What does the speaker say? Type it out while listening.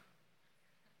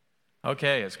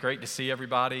Okay, it's great to see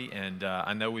everybody, and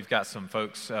I know we've got some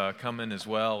folks coming as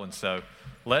well, and so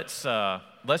let's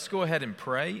go ahead and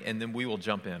pray, and then we will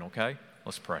jump in, okay?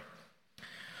 Let's pray.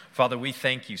 Father, we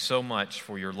thank you so much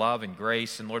for your love and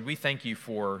grace, and Lord, we thank you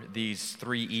for these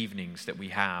 3 evenings that we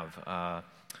have,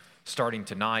 starting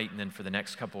tonight and then for the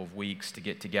next couple of weeks to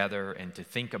get together and to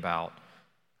think about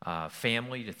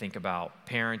family, to think about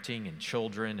parenting and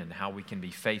children and how we can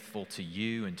be faithful to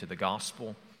you and to the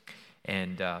gospel.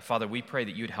 And Father, we pray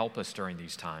that you'd help us during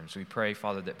these times. We pray,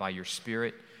 Father, that by your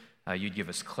Spirit, you'd give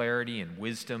us clarity and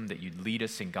wisdom, that you'd lead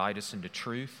us and guide us into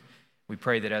truth. We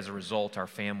pray that as a result, our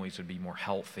families would be more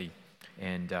healthy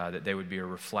and that they would be a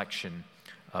reflection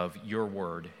of your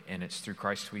word. And it's through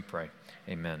Christ we pray.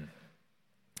 Amen.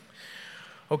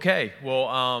 Okay,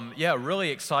 well, really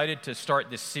excited to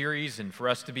start this series and for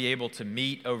us to be able to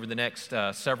meet over the next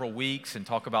several weeks and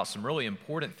talk about some really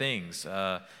important things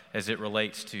as it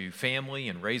relates to family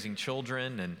and raising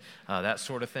children and that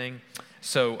sort of thing.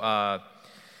 So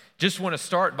just want to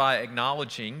start by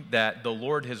acknowledging that the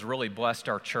Lord has really blessed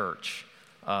our church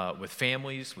with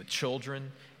families, with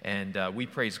children, and we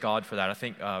praise God for that. I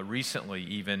think recently,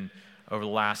 even over the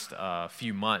last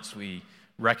few months, we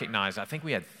recognized, I think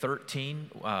we had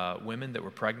 13 women that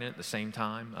were pregnant at the same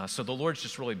time. So the Lord's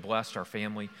just really blessed our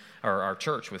family, or our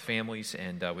church with families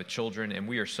and with children, and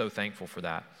we are so thankful for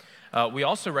that. We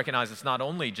also recognize it's not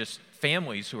only just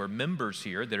families who are members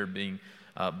here that are being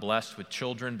blessed with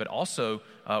children, but also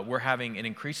we're having an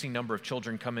increasing number of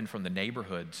children come in from the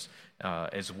neighborhoods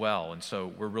as well. And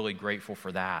so we're really grateful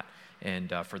for that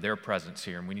and for their presence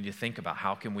here. And we need to think about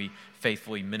how can we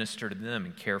faithfully minister to them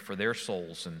and care for their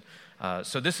souls. And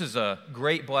so this is a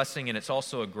great blessing, and it's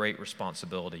also a great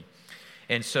responsibility.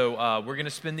 And so we're going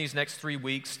to spend these next 3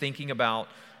 weeks thinking about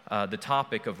the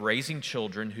topic of raising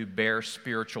children who bear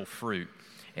spiritual fruit.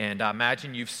 And I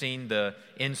imagine you've seen the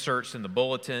inserts in the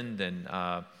bulletin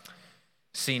and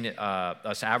seen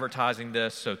us advertising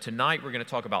this. So tonight we're going to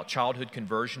talk about childhood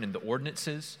conversion and the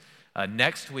ordinances.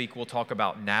 Next week we'll talk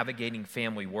about navigating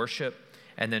family worship.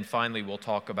 And then finally we'll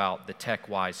talk about the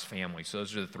tech-wise family. So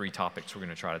those are the 3 topics we're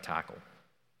going to try to tackle.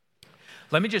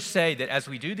 Let me just say that as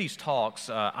we do these talks,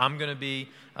 I'm going to be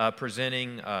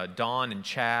presenting. Don and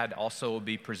Chad also will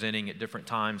be presenting at different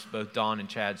times. Both Don and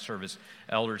Chad serve as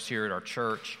elders here at our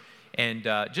church. And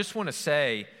just want to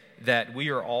say that we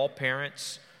are all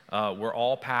parents. We're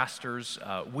all pastors.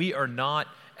 We are not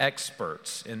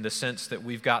experts in the sense that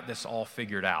we've got this all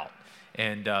figured out.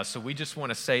 And so we just want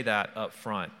to say that up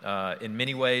front. In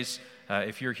many ways,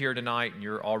 if you're here tonight and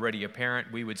you're already a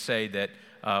parent, we would say that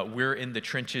we're in the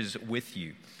trenches with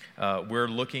you. We're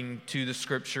looking to the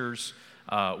scriptures.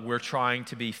 We're trying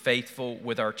to be faithful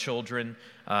with our children.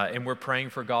 And we're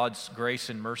praying for God's grace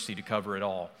and mercy to cover it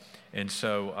all. And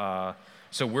so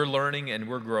we're learning and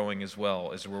we're growing as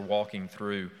well as we're walking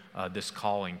through this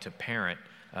calling to parent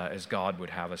as God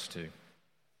would have us to.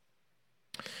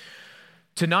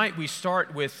 Tonight we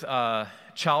start with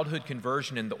childhood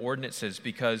conversion and the ordinances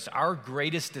because our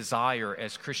greatest desire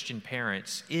as Christian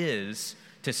parents is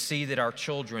to see that our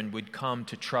children would come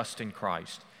to trust in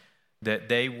Christ, that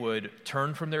they would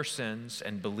turn from their sins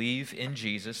and believe in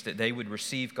Jesus, that they would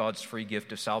receive God's free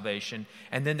gift of salvation,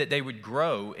 and then that they would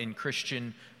grow in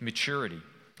Christian maturity.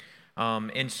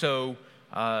 And so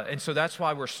that's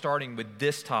why we're starting with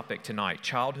this topic tonight,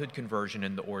 childhood conversion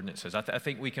and the ordinances. I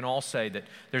think we can all say that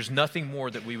there's nothing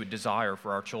more that we would desire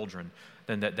for our children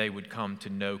than that they would come to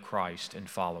know Christ and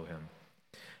follow him.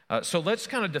 So let's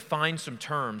kind of define some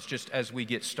terms just as we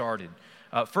get started.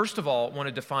 First of all, I want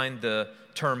to define the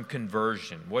term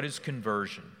conversion. What is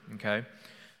conversion? Okay.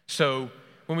 So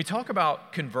when we talk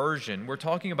about conversion, we're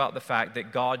talking about the fact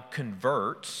that God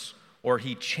converts or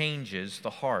he changes the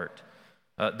heart.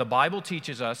 The Bible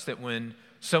teaches us that when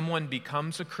someone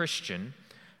becomes a Christian,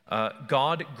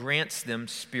 God grants them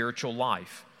spiritual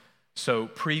life. So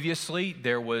previously,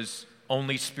 there was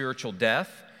only spiritual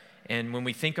death. And when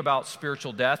we think about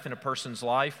spiritual death in a person's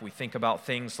life, we think about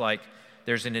things like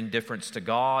there's an indifference to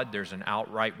God, there's an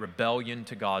outright rebellion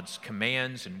to God's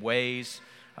commands and ways.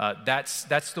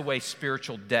 That's the way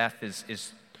spiritual death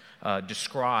is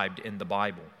described in the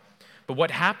Bible. But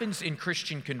what happens in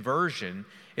Christian conversion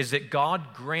is that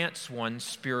God grants one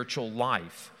spiritual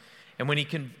life. And when he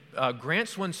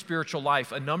grants one spiritual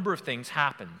life, a number of things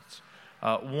happens.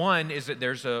 One is that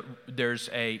there's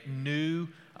a new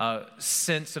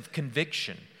sense of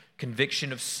conviction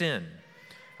of sin.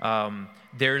 At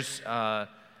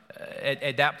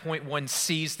that point, one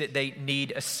sees that they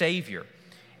need a Savior.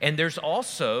 And there's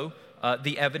also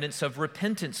the evidence of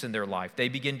repentance in their life. They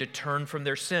begin to turn from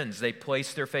their sins. They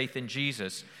place their faith in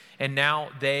Jesus. and now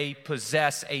they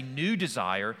possess a new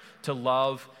desire to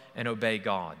love and obey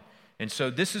God. And so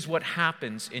this is what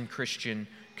happens in Christian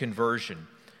conversion.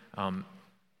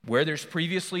 Where there's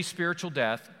previously spiritual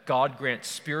death, God grants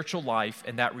spiritual life,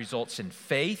 and that results in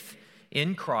faith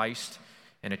in Christ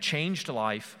and a changed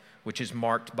life, which is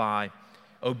marked by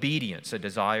obedience, a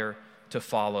desire to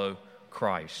follow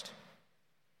Christ.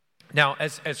 Now,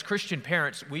 as Christian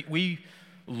parents, we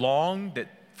long that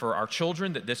for our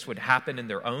children that this would happen in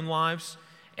their own lives.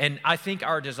 And I think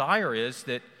our desire is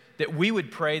that we would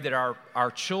pray that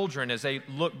our children, as they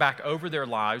look back over their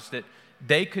lives, that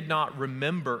they could not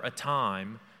remember a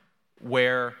time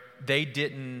where they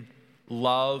didn't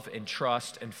love and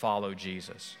trust and follow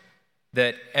Jesus.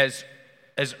 That as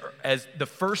the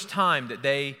first time that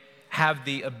they have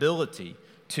the ability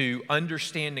to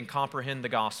understand and comprehend the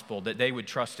gospel, that they would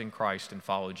trust in Christ and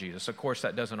follow Jesus. Of course,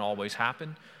 that doesn't always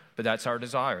happen, but that's our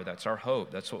desire, that's our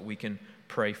hope, that's what we can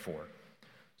pray for.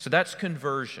 So that's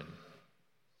conversion.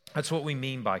 That's what we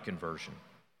mean by conversion.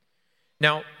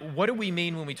 Now, what do we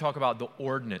mean when we talk about the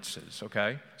ordinances,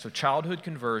 okay? So childhood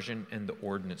conversion and the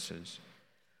ordinances.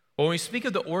 Well, when we speak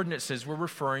of the ordinances, we're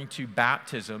referring to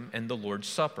baptism and the Lord's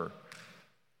Supper,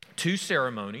 two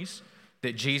ceremonies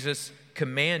that Jesus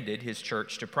commanded his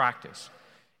church to practice.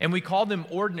 And we call them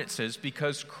ordinances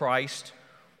because Christ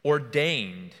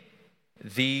ordained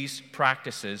these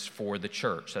practices for the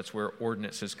church. That's where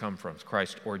ordinances come from.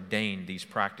 Christ ordained these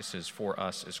practices for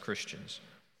us as Christians.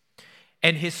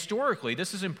 And historically,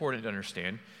 this is important to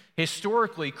understand,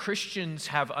 historically, Christians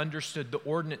have understood the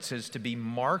ordinances to be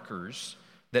markers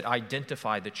that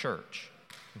identify the church,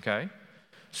 okay?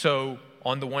 So,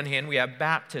 on the one hand, we have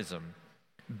baptism.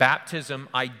 Baptism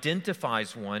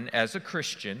identifies one as a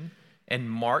Christian and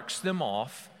marks them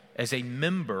off as a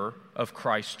member of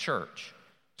Christ's church.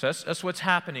 So that's what's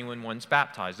happening when one's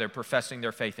baptized. They're professing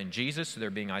their faith in Jesus, so they're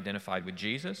being identified with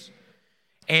Jesus.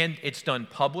 And it's done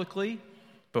publicly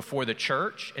before the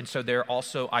church, and so they're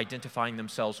also identifying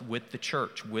themselves with the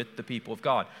church, with the people of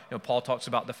God. You know, Paul talks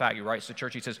about the fact, he writes to the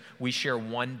church, he says, we share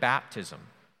one baptism,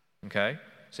 okay?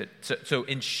 So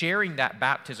in sharing that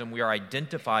baptism, we are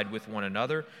identified with one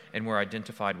another, and we're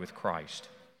identified with Christ.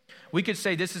 We could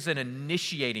say this is an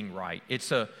initiating rite. It's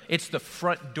the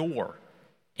front door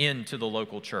into the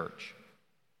local church.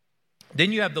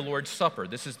 Then you have the Lord's Supper.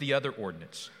 This is the other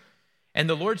ordinance. And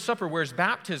the Lord's Supper, whereas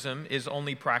baptism is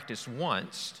only practiced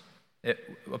once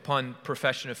upon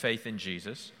profession of faith in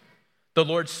Jesus, the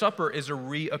Lord's Supper is a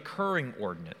reoccurring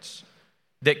ordinance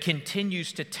that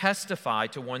continues to testify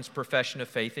to one's profession of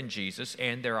faith in Jesus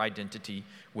and their identity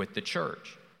with the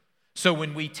church. So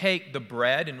when we take the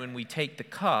bread and when we take the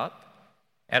cup,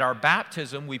 at our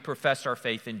baptism, we profess our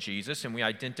faith in Jesus and we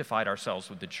identified ourselves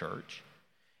with the church.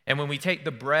 And when we take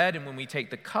the bread and when we take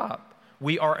the cup,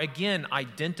 we are again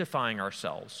identifying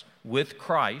ourselves with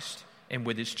Christ and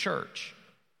with his church.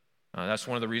 That's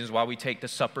one of the reasons why we take the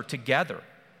supper together.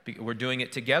 We're doing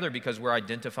it together because we're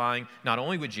identifying not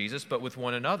only with Jesus, but with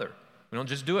one another. We don't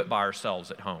just do it by ourselves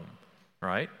at home,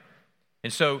 right?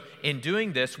 And so in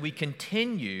doing this, we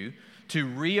continue to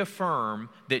reaffirm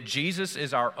that Jesus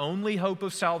is our only hope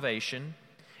of salvation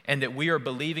and that we are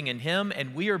believing in him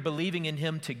and we are believing in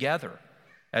him together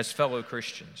as fellow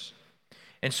Christians.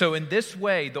 And so in this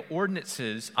way, the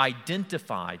ordinances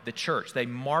identify the church. They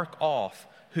mark off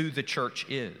who the church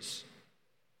is.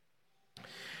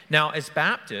 Now, as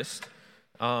Baptists,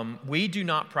 we do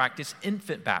not practice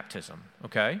infant baptism,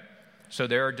 okay? So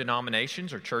there are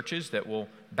denominations or churches that will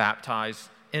baptize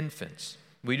infants.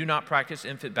 We do not practice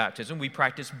infant baptism. We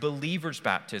practice believers'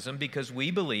 baptism because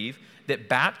we believe that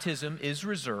baptism is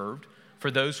reserved for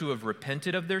those who have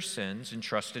repented of their sins and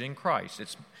trusted in Christ.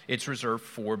 It's reserved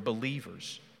for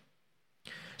believers.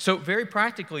 So very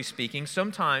practically speaking,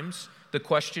 sometimes the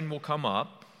question will come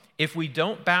up, if we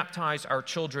don't baptize our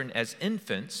children as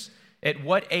infants, at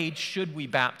what age should we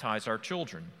baptize our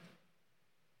children?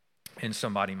 And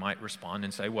somebody might respond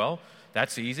and say, well,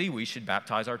 that's easy. We should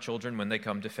baptize our children when they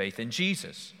come to faith in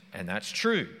Jesus. And that's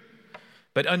true.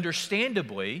 But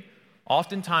understandably,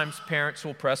 oftentimes parents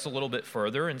will press a little bit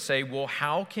further and say, well,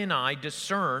 how can I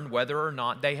discern whether or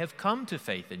not they have come to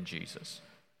faith in Jesus?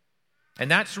 And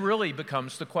that's really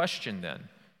becomes the question then.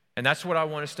 And that's what I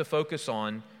want us to focus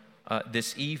on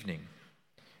this evening.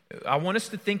 I want us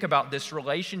to think about this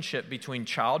relationship between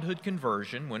childhood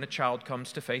conversion, when a child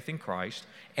comes to faith in Christ,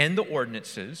 and the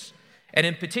ordinances. And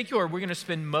in particular, we're going to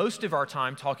spend most of our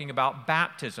time talking about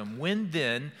baptism. When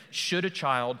then should a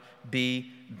child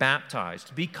be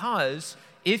baptized? Because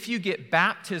if you get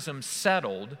baptism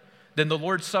settled, then the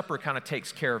Lord's Supper kind of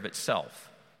takes care of itself,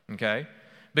 okay?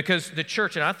 Because the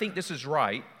church, and I think this is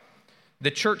right,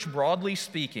 the church, broadly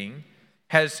speaking,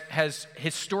 has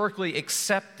historically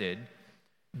accepted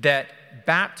that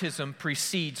baptism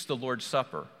precedes the Lord's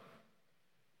Supper.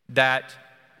 That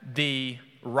the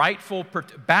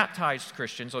baptized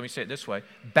Christians, let me say it this way,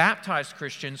 baptized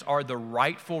Christians are the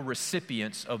rightful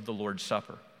recipients of the Lord's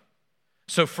Supper.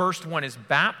 So first one is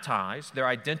baptized, they're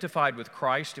identified with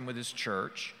Christ and with his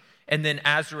church, and then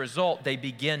as a result, they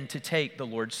begin to take the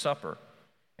Lord's Supper.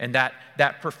 And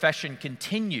that profession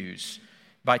continues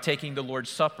by taking the Lord's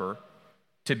Supper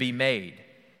to be made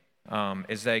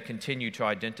as they continue to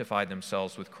identify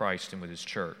themselves with Christ and with his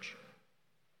church.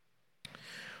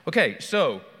 Okay,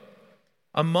 so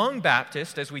among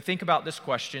Baptists, as we think about this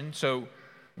question, so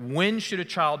when should a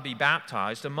child be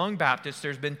baptized? Among Baptists,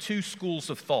 there's been two schools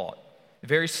of thought.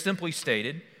 Very simply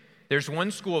stated, there's one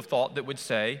school of thought that would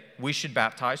say we should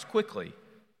baptize quickly.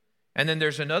 And then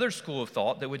there's another school of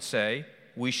thought that would say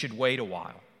we should wait a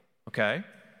while, okay?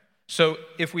 So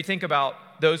if we think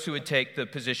about those who would take the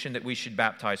position that we should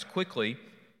baptize quickly,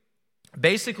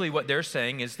 basically what they're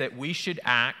saying is that we should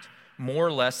act more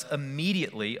or less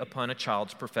immediately upon a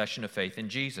child's profession of faith in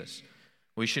Jesus.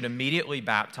 We should immediately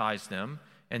baptize them,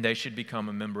 and they should become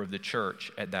a member of the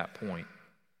church at that point.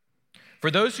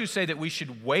 For those who say that we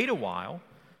should wait a while,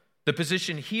 the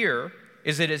position here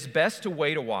is that it's best to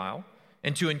wait a while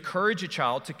and to encourage a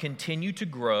child to continue to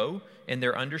grow in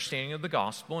their understanding of the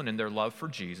gospel and in their love for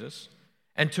Jesus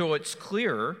until it's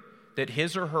clearer that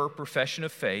his or her profession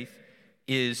of faith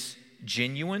is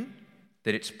genuine,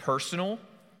 that it's personal,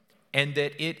 and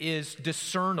that it is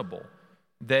discernible,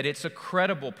 that it's a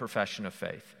credible profession of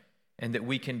faith, and that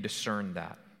we can discern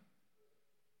that.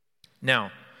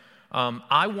 Now,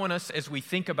 I want us, as we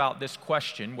think about this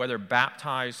question, whether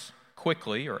baptize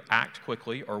quickly or act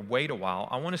quickly or wait a while,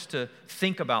 I want us to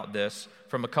think about this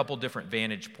from a couple different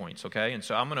vantage points, okay? And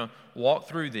so I'm going to walk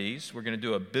through these. We're going to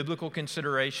do a biblical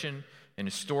consideration, an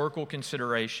historical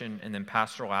consideration, and then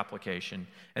pastoral application.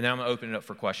 And then I'm going to open it up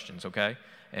for questions, okay?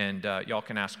 And y'all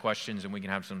can ask questions and we can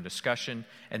have some discussion.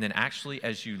 And then actually,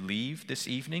 as you leave this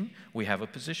evening, we have a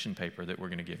position paper that we're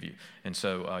going to give you. And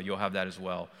so you'll have that as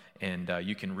well. And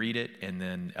you can read it. And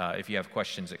then if you have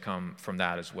questions that come from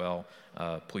that as well,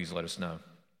 please let us know.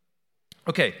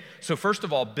 Okay, so first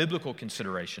of all, biblical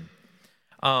consideration.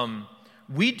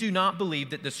 We do not believe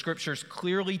that the scriptures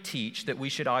clearly teach that we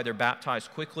should either baptize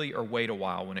quickly or wait a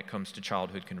while when it comes to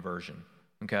childhood conversion,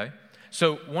 okay?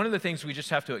 So one of the things we just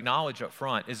have to acknowledge up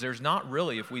front is there's not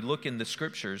really, if we look in the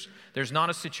scriptures, there's not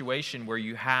a situation where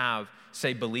you have,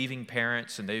 say, believing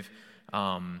parents and they've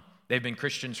been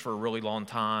Christians for a really long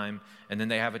time, and then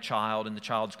they have a child and the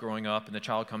child's growing up and the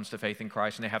child comes to faith in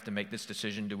Christ and they have to make this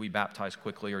decision, do we baptize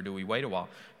quickly or do we wait a while?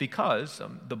 Because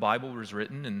the Bible was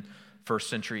written in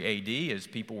first century AD as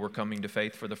people were coming to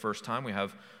faith for the first time. We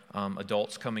have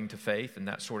adults coming to faith and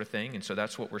that sort of thing. And so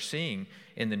that's what we're seeing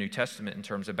in the New Testament in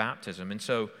terms of baptism. And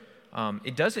so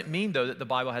it doesn't mean, though, that the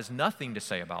Bible has nothing to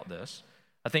say about this.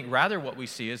 I think rather what we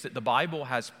see is that the Bible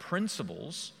has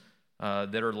principles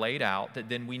that are laid out that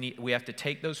then we have to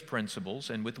take those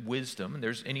principles and with wisdom, and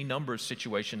there's any number of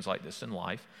situations like this in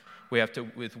life, we have to,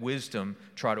 with wisdom,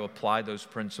 try to apply those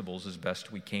principles as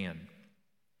best we can.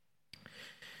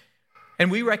 And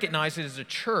we recognize that as a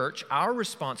church, our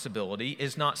responsibility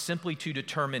is not simply to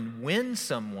determine when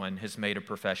someone has made a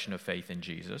profession of faith in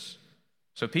Jesus.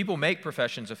 So people make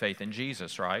professions of faith in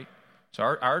Jesus, right? So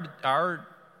our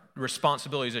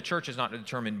responsibility as a church is not to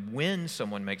determine when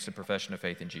someone makes a profession of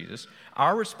faith in Jesus.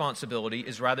 Our responsibility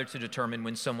is rather to determine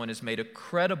when someone has made a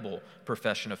credible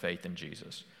profession of faith in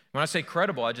Jesus. When I say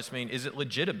credible, I just mean, is it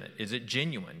legitimate? Is it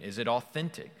genuine? Is it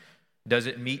authentic? Does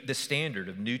it meet the standard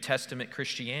of New Testament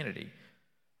Christianity?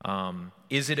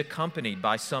 Is it accompanied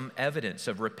by some evidence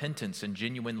of repentance and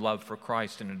genuine love for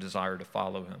Christ and a desire to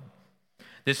follow him?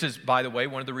 This is, by the way,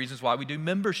 one of the reasons why we do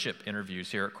membership interviews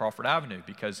here at Crawford Avenue,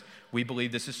 because we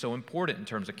believe this is so important in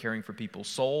terms of caring for people's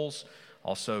souls,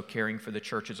 also caring for the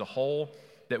church as a whole,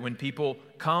 that when people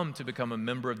come to become a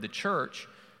member of the church,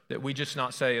 that we just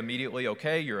not say immediately,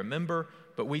 okay, you're a member,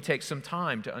 but we take some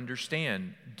time to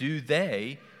understand, do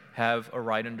they have a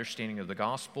right understanding of the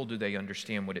gospel? Do they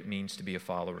understand what it means to be a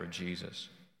follower of Jesus?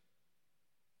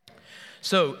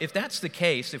 So if that's the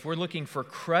case, if we're looking for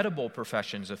credible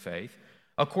professions of faith,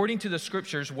 according to the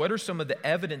scriptures, what are some of the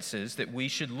evidences that we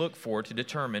should look for to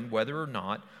determine whether or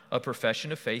not a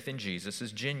profession of faith in Jesus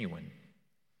is genuine?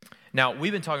 Now,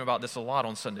 we've been talking about this a lot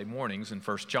on Sunday mornings in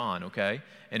 1 John, okay?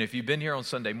 And if you've been here on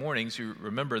Sunday mornings, you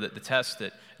remember that the tests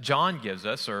that John gives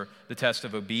us are the test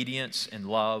of obedience and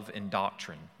love and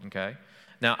doctrine, okay?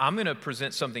 Now, I'm going to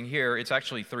present something here. It's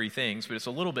actually three things, but it's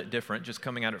a little bit different, just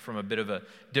coming at it from a bit of a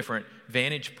different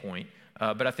vantage point.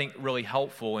 but I think really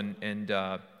helpful and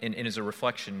is a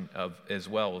reflection of as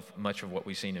well of much of what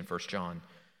we've seen in 1 John.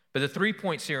 But the 3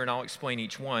 points here, and I'll explain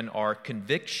each one, are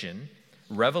conviction,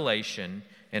 revelation,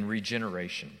 and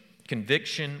regeneration.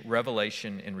 Conviction,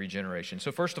 revelation, and regeneration.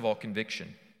 So first of all,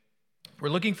 conviction. We're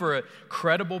looking for a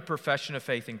credible profession of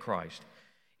faith in Christ.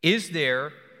 Is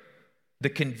there the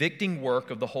convicting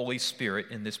work of the Holy Spirit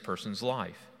in this person's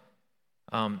life?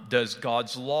 Does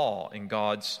God's law and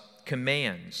God's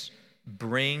commands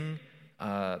bring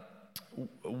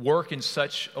work in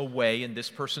such a way in this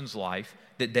person's life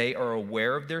that they are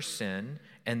aware of their sin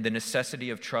and the necessity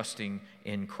of trusting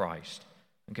in Christ?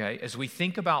 Okay, as we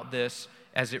think about this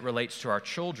as it relates to our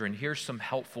children, here's some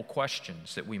helpful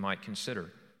questions that we might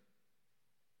consider.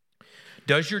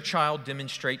 Does your child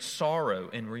demonstrate sorrow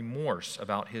and remorse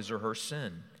about his or her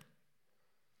sin?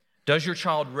 Does your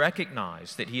child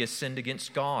recognize that he has sinned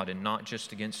against God and not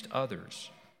just against others?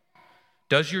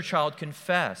 Does your child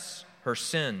confess her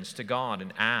sins to God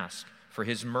and ask for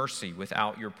his mercy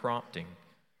without your prompting?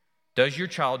 Does your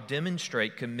child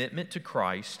demonstrate commitment to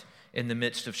Christ in the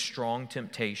midst of strong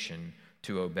temptation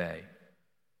to obey?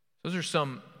 Those are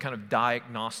some kind of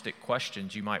diagnostic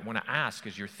questions you might want to ask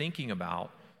as you're thinking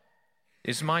about,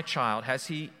 is my child, has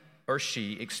he or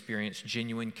she experienced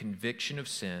genuine conviction of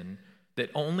sin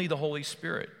that only the Holy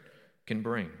Spirit can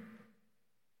bring?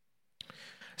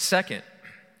 Second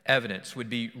evidence would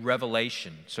be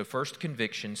revelation. So first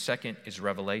conviction, second is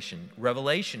revelation.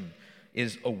 Revelation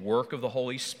is a work of the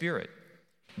Holy Spirit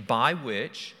by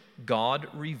which God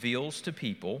reveals to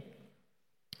people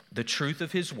the truth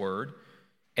of his word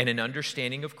and an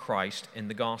understanding of Christ in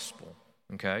the gospel,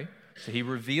 okay? So he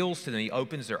reveals to them, he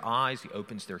opens their eyes, he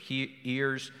opens their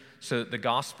ears, so that the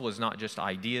gospel is not just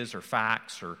ideas or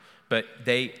facts, but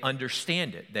they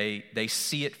understand it. They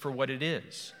see it for what it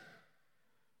is.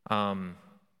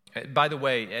 By the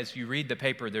way, as you read the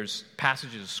paper, there's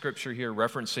passages of Scripture here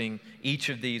referencing each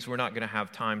of these. We're not going to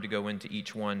have time to go into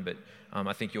each one, but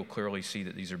I think you'll clearly see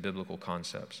that these are biblical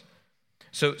concepts.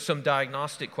 So some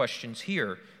diagnostic questions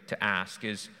here to ask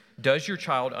is, does your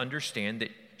child understand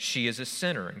that she is a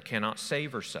sinner and cannot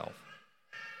save herself?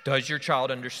 Does your child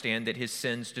understand that his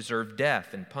sins deserve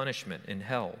death and punishment in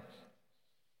hell?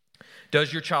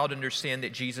 Does your child understand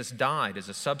that Jesus died as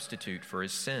a substitute for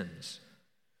his sins?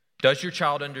 Does your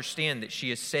child understand that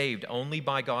she is saved only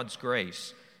by God's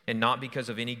grace and not because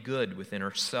of any good within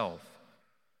herself?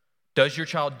 Does your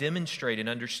child demonstrate an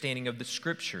understanding of the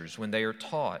Scriptures when they are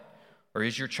taught, or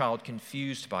is your child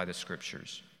confused by the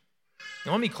Scriptures?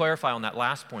 Now, let me clarify on that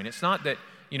last point. It's not that,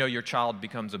 your child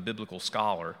becomes a biblical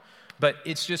scholar, but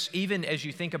it's just even as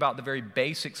you think about the very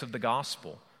basics of the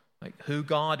gospel, like who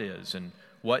God is and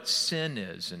what sin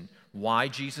is and why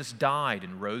Jesus died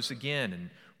and rose again and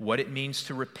what it means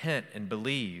to repent and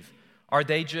believe. Are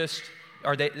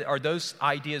those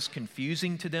ideas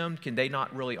confusing to them? Can they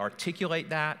not really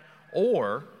articulate that?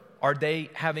 Or are they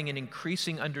having an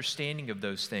increasing understanding of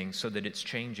those things so that it's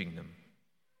changing them?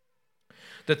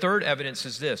 The third evidence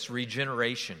is this,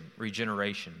 regeneration.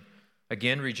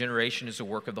 Again, regeneration is a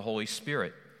work of the Holy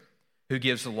Spirit who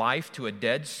gives life to a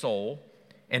dead soul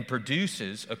and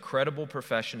produces a credible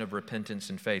profession of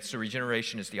repentance and faith. So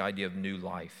regeneration is the idea of new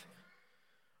life.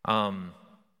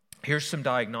 Here's some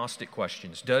diagnostic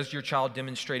questions. Does your child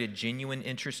demonstrate a genuine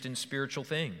interest in spiritual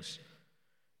things?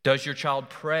 Does your child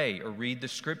pray or read the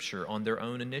Scripture on their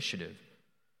own initiative?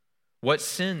 What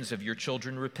sins have your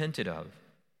children repented of?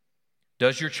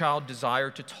 Does your child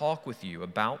desire to talk with you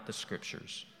about the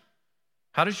Scriptures?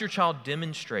 How does your child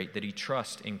demonstrate that he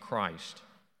trusts in Christ?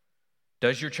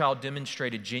 Does your child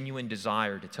demonstrate a genuine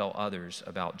desire to tell others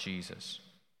about Jesus?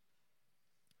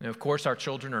 Now, of course, our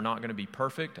children are not going to be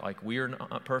perfect, like we are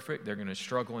not perfect. They're going to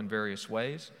struggle in various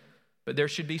ways. But there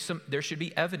should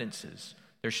be evidences.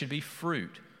 There should be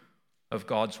fruit of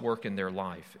God's work in their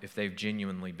life if they've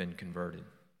genuinely been converted.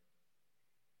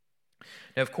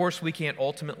 Now, of course, we can't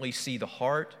ultimately see the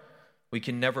heart. We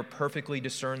can never perfectly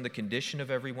discern the condition of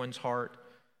everyone's heart.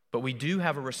 But we do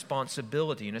have a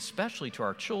responsibility, and especially to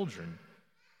our children,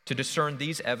 to discern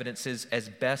these evidences as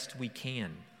best we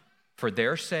can for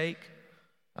their sake,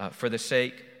 for the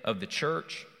sake of the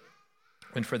church,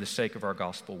 and for the sake of our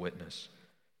gospel witness.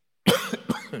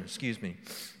 Excuse me.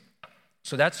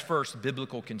 So that's first,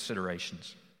 biblical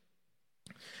considerations.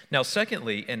 Now,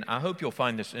 secondly, and I hope you'll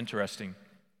find this interesting,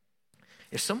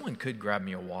 if someone could grab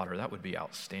me a water, that would be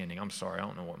outstanding. I'm sorry, I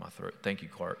don't know what my throat, thank you,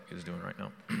 Clark, is doing right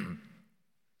now.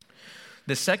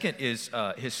 The second is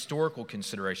historical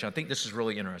consideration. I think this is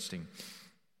really interesting.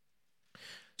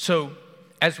 So,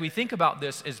 as we think about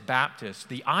this as Baptists,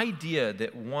 the idea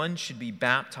that one should be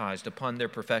baptized upon their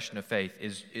profession of faith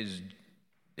is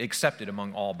accepted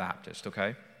among all Baptists,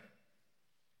 okay?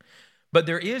 But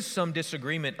there is some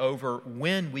disagreement over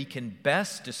when we can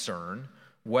best discern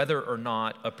whether or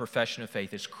not a profession of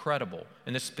faith is credible.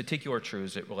 And this is particularly true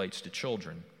as it relates to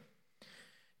children.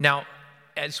 Now,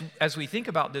 as we think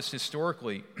about this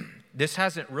historically, this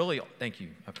hasn't really, thank you,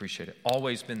 I appreciate it,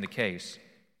 always been the case.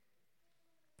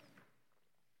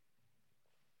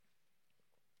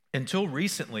 Until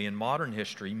recently in modern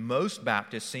history, most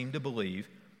Baptists seem to believe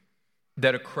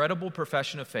that a credible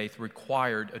profession of faith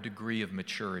required a degree of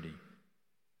maturity.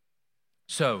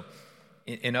 So,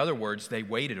 in other words, they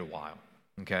waited a while,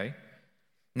 okay?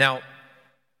 Now,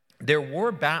 there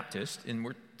were Baptists, and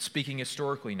we're speaking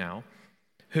historically now,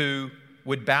 who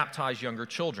would baptize younger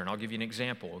children. I'll give you an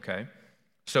example, okay?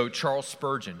 So Charles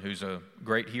Spurgeon, who's a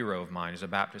great hero of mine, is a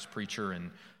Baptist preacher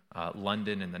in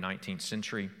London in the 19th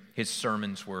century. His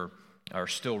sermons are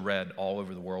still read all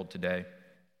over the world today.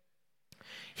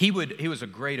 He was a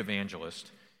great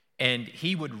evangelist, and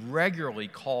he would regularly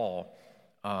call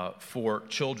for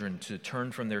children to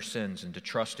turn from their sins and to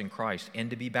trust in Christ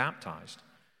and to be baptized.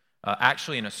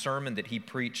 Actually, in a sermon that he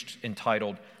preached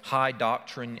entitled High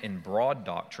Doctrine and Broad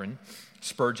Doctrine,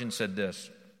 Spurgeon said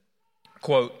this,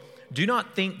 quote, "Do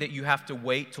not think that you have to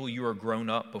wait till you are grown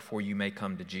up before you may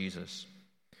come to Jesus.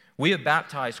 We have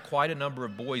baptized quite a number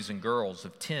of boys and girls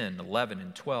of 10, 11,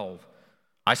 and 12.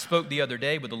 I spoke the other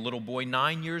day with a little boy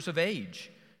 9 years of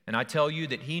age, and I tell you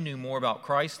that he knew more about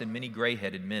Christ than many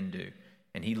gray-headed men do,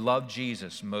 and he loved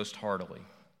Jesus most heartily."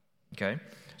 Okay?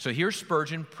 So here's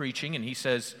Spurgeon preaching, and he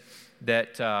says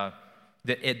that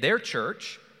at their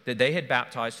church, that they had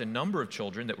baptized a number of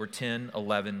children that were 10,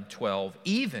 11, 12.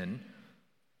 Even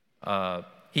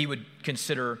he would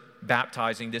consider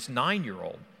baptizing this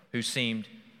 9-year-old who seemed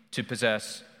to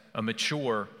possess a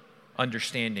mature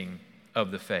understanding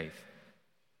of the faith.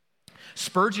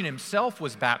 Spurgeon himself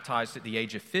was baptized at the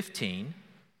age of 15,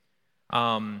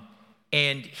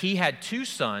 and he had 2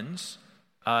 sons,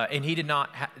 and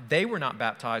they were not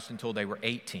baptized until they were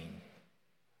 18.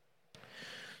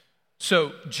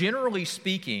 So, generally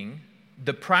speaking,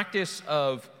 the practice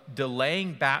of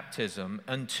delaying baptism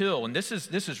until, and this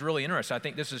is really interesting. I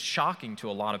think this is shocking to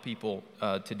a lot of people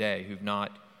today who've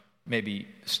not maybe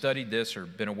studied this or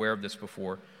been aware of this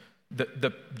before.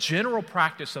 The general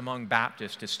practice among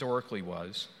Baptists historically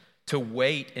was to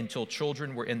wait until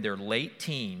children were in their late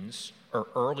teens or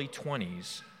early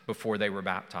 20s before they were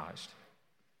baptized.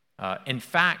 In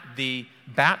fact, the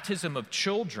baptism of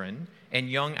children and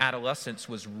young adolescents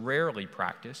was rarely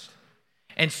practiced.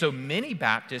 And so many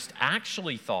Baptists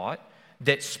actually thought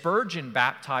that Spurgeon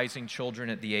baptizing children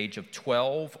at the age of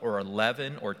 12 or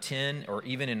 11 or 10 or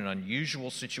even in an unusual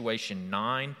situation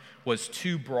 9 was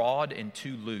too broad and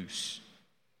too loose.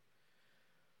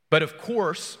 But of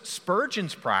course,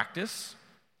 Spurgeon's practice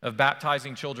of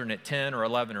baptizing children at 10 or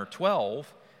 11 or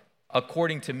 12,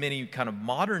 according to many kind of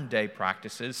modern day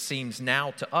practices, seems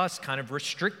now to us kind of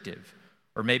restrictive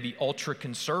or maybe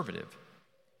ultra-conservative.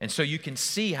 And so you can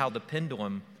see how the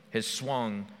pendulum has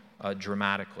swung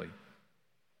dramatically.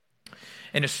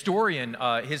 An historian,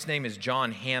 his name is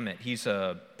John Hammett. He's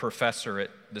a professor at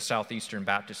the Southeastern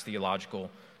Baptist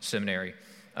Theological Seminary.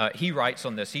 He writes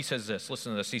on this. He says this.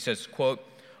 Listen to this. He says, quote,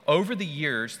 "Over the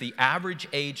years, the average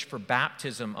age for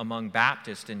baptism among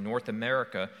Baptists in North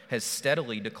America has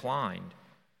steadily declined.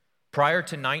 Prior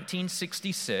to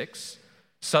 1966,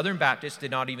 Southern Baptists did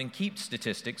not even keep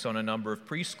statistics on a number of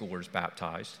preschoolers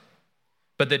baptized.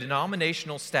 But the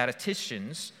denominational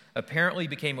statisticians apparently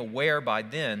became aware by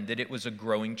then that it was a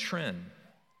growing trend.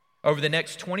 Over the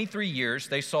next 23 years,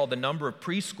 they saw the number of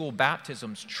preschool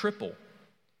baptisms triple.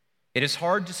 It is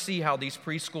hard to see how these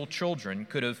preschool children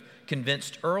could have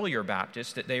convinced earlier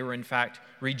Baptists that they were in fact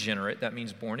regenerate, that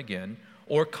means born again,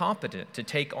 or competent to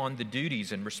take on the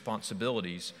duties and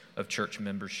responsibilities of church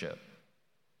membership."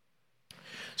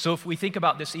 So if we think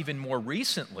about this even more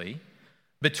recently,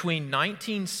 between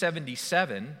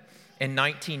 1977 and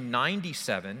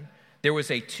 1997, there was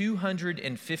a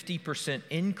 250%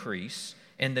 increase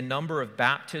in the number of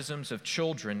baptisms of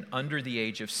children under the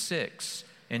age of 6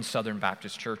 in Southern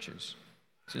Baptist churches.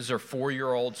 These are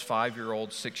 4-year-olds,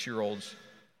 5-year-olds, 6-year-olds.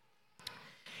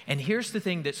 And here's the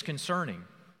thing that's concerning.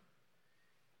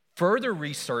 Further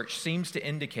research seems to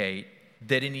indicate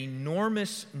that an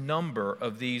enormous number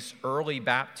of these early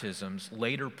baptisms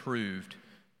later proved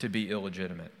to be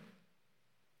illegitimate.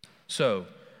 So,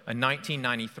 a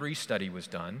 1993 study was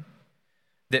done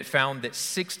that found that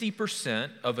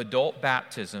 60% of adult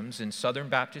baptisms in Southern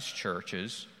Baptist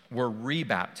churches were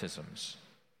rebaptisms,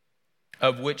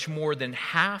 of which more than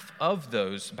half of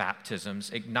those baptisms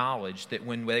acknowledged that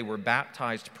when they were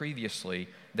baptized previously,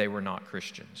 they were not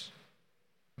Christians.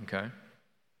 Okay?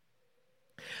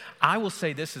 I will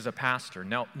say this as a pastor.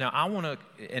 Now I want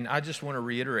to, and I just want to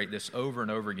reiterate this over and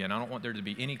over again. I don't want there to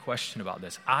be any question about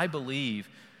this. I believe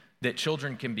that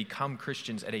children can become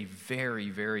Christians at a very,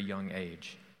 very young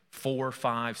age. 4,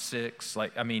 5, 6.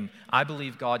 I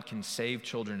believe God can save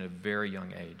children at a very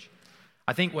young age.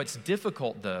 I think what's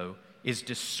difficult, though, is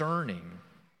discerning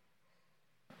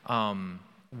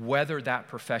whether that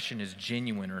profession is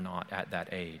genuine or not at that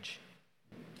age.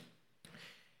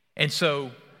 And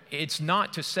so it's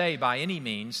not to say by any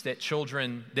means that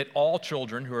all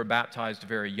children who are baptized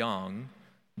very young,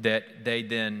 that they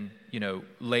then,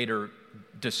 later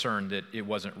discern that it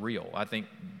wasn't real. I think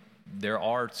there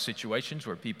are situations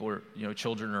where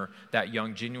children are that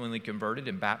young, genuinely converted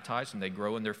and baptized, and they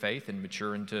grow in their faith and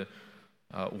mature into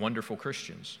wonderful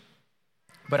Christians.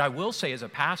 But I will say, as a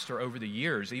pastor over the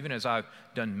years, even as I've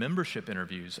done membership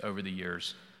interviews over the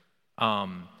years,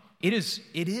 it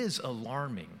is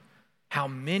alarming how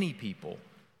many people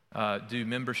do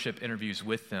membership interviews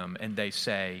with them, and they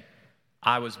say,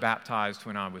 I was baptized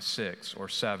when I was 6 or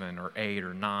 7 or 8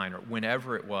 or 9 or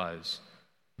whenever it was,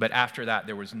 but after that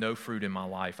there was no fruit in my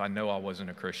life. I know I wasn't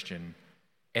a Christian.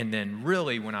 And then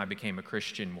really when I became a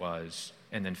Christian was,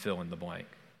 and then fill in the blank.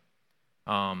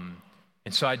 And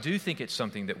so I do think it's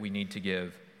something that we need to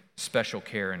give special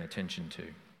care and attention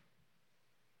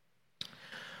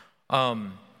to.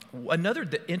 Another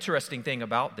interesting thing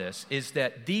about this is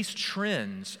that these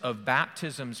trends of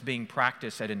baptisms being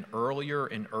practiced at an earlier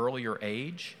and earlier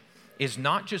age is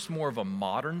not just more of a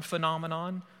modern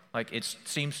phenomenon. Like it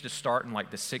seems to start in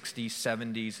like the 60s,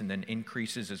 70s, and then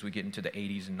increases as we get into the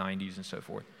 80s and 90s and so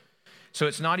forth. So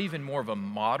it's not even more of a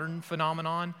modern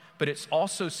phenomenon, but it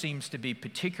also seems to be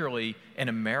particularly an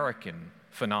American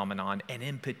phenomenon, and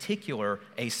in particular,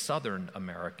 a Southern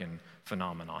American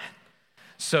phenomenon.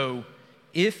 So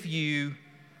if you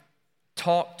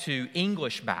talk to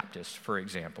English Baptists, for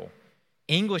example,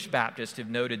 English Baptists have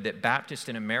noted that Baptists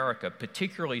in America,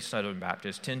 particularly Southern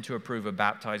Baptists, tend to approve of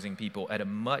baptizing people at a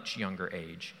much younger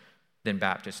age than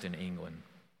Baptists in England.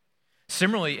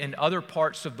 Similarly, in other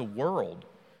parts of the world,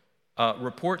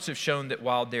 reports have shown that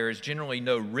while there is generally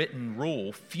no written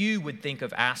rule, few would think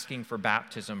of asking for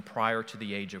baptism prior to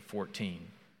the age of 14.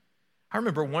 I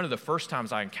remember one of the first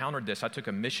times I encountered this, I took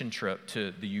a mission trip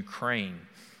to the Ukraine,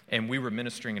 and we were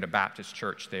ministering at a Baptist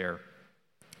church there.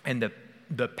 And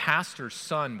the pastor's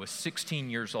son was 16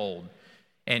 years old,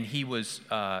 and he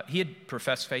had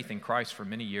professed faith in Christ for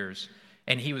many years,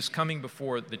 and he was coming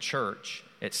before the church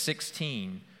at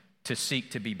 16 to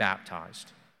seek to be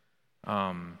baptized.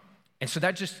 And so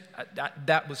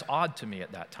that was odd to me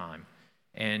at that time.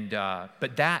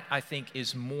 But that, I think,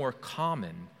 is more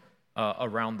common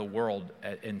around the world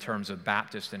in terms of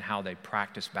Baptists and how they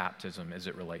practice baptism as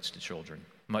it relates to children.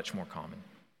 Much more common.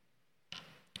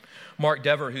 Mark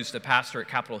Dever, who's the pastor at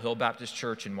Capitol Hill Baptist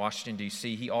Church in Washington,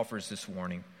 D.C., he offers this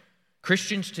warning.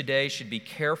 Christians today should be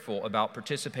careful about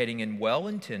participating in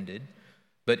well-intended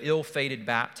but ill-fated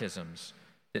baptisms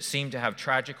that seem to have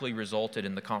tragically resulted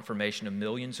in the confirmation of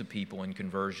millions of people in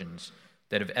conversions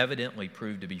that have evidently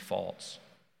proved to be false.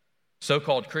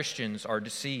 So-called Christians are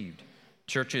deceived.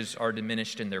 Churches are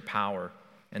diminished in their power,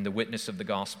 and the witness of the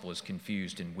gospel is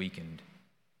confused and weakened.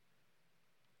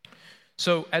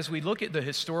 So as we look at the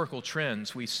historical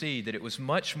trends, we see that it was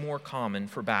much more common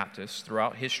for Baptists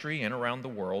throughout history and around the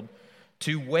world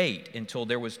to wait until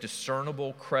there was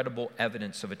discernible, credible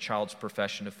evidence of a child's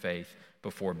profession of faith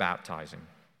before baptizing.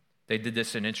 They did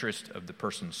this in interest of the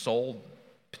person's soul,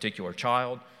 particular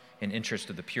child, in interest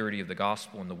of the purity of the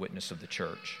gospel and the witness of the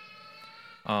church.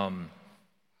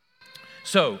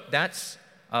 So that's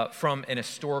from an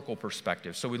historical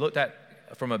perspective. So we looked at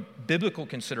from a biblical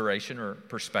consideration or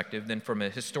perspective, then from a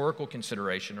historical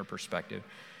consideration or perspective.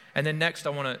 And then next I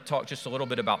want to talk just a little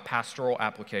bit about pastoral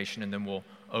application, and then we'll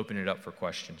open it up for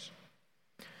questions.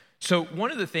 So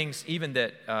one of the things even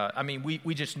that,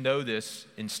 we just know this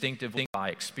instinctively by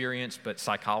experience, but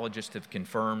psychologists have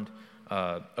confirmed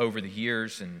over the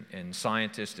years and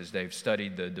scientists as they've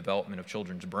studied the development of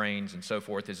children's brains and so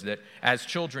forth, is that as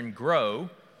children grow,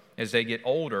 as they get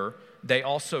older, they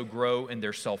also grow in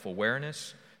their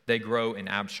self-awareness, they grow in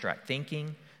abstract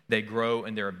thinking, they grow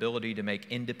in their ability to make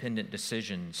independent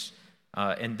decisions,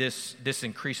 and this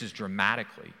increases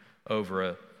dramatically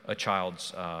over a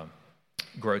child's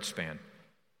growth span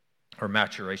or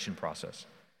maturation process.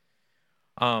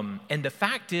 And the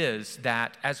fact is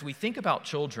that as we think about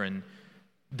children,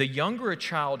 the younger a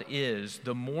child is,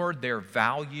 the more their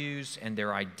values and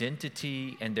their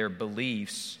identity and their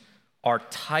beliefs are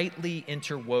tightly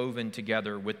interwoven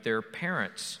together with their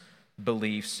parents'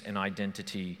 beliefs and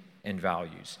identity and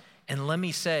values. And let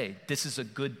me say, this is a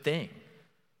good thing.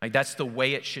 Like, that's the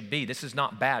way it should be. This is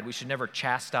not bad. We should never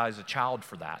chastise a child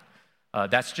for that.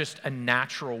 That's just a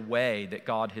natural way that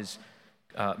God has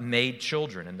made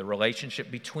children and the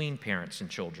relationship between parents and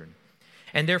children.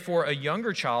 And therefore, a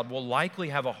younger child will likely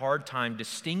have a hard time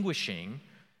distinguishing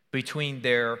between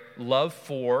their love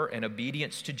for and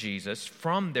obedience to Jesus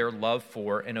from their love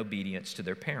for and obedience to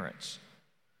their parents.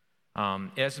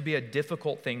 It has to be a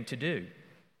difficult thing to do.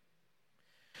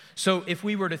 So if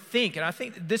we were to think, and I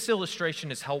think this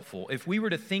illustration is helpful, if we were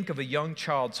to think of a young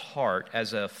child's heart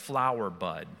as a flower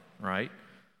bud, right,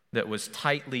 that was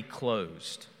tightly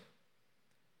closed.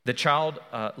 The child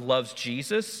loves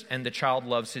Jesus, and the child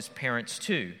loves his parents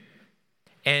too.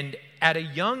 And at a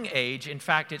young age, in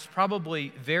fact, it's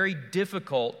probably very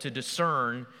difficult to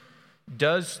discern,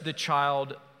 does the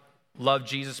child love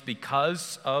Jesus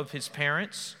because of his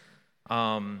parents?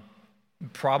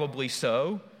 Probably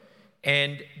so.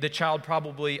 And the child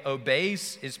probably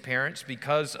obeys his parents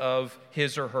because of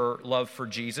his or her love for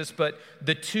Jesus. But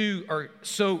the two are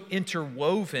so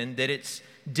interwoven that it's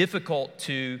difficult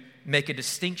to make a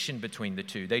distinction between the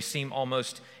two. They seem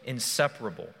almost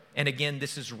inseparable. And again,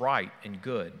 this is right and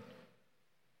good.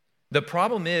 The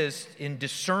problem is in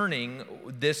discerning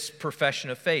this profession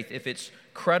of faith, if it's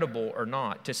credible or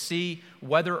not, to see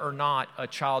whether or not a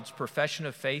child's profession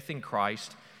of faith in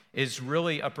Christ is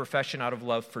really a profession out of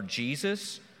love for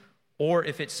Jesus or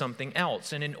if it's something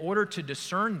else. And in order to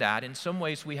discern that, in some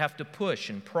ways we have to push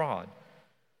and prod.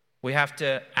 We have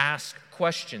to ask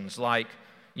questions like,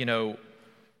 and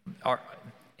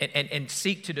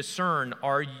seek to discern,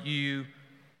 are you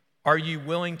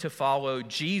willing to follow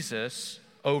Jesus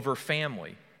over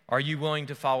family? Are you willing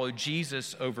to follow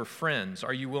Jesus over friends?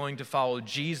 Are you willing to follow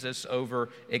Jesus over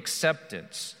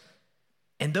acceptance?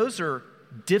 And those are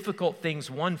difficult things,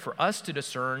 one, for us to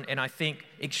discern, and I think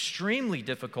extremely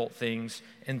difficult things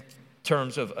in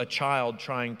terms of a child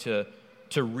trying to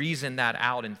reason that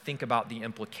out and think about the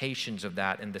implications of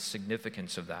that and the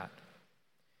significance of that.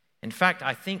 In fact,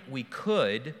 I think we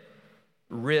could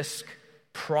risk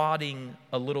prodding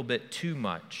a little bit too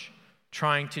much,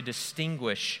 trying to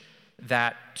distinguish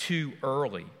that too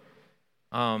early,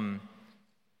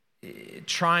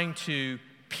 trying to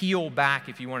peel back,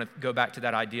 if you want to go back to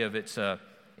that idea of it's a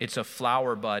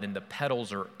flower bud and the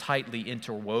petals are tightly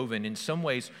interwoven, in some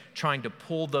ways trying to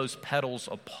pull those petals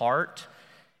apart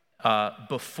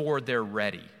before they're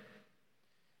ready.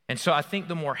 And so I think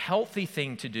the more healthy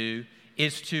thing to do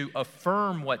is to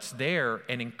affirm what's there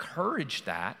and encourage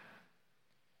that,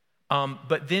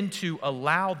 but then to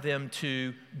allow them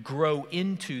to grow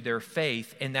into their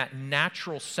faith, and that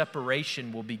natural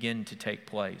separation will begin to take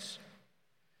place.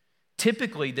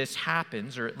 Typically, this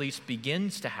happens, or at least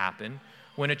begins to happen,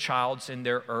 when a child's in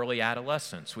their early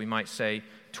adolescence. We might say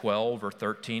 12 or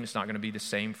 13. It's not going to be the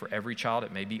same for every child.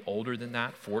 It may be older than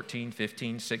that, 14,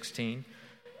 15, 16.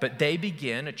 But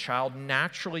a child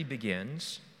naturally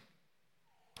begins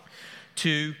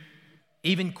to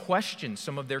even question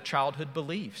some of their childhood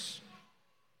beliefs.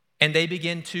 And they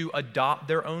begin to adopt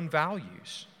their own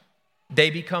values. They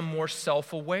become more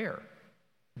self-aware.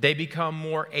 They become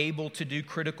more able to do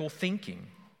critical thinking.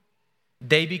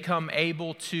 They become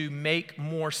able to make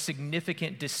more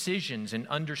significant decisions and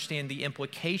understand the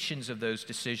implications of those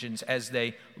decisions as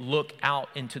they look out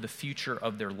into the future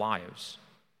of their lives.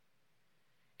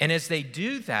 And as they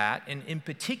do that, and in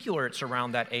particular it's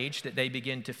around that age that they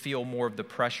begin to feel more of the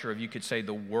pressure of, you could say,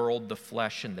 the world, the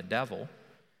flesh, and the devil.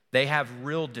 They have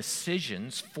real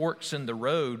decisions, forks in the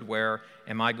road where,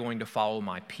 am I going to follow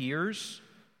my peers?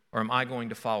 Or am I going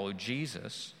to follow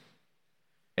Jesus?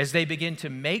 As they begin to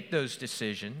make those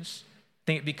decisions, I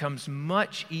think it becomes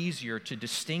much easier to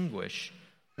distinguish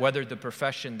whether the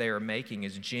profession they are making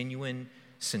is genuine,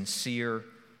 sincere,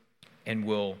 and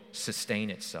will sustain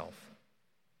itself.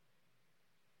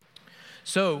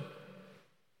 So,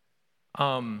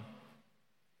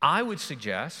 I would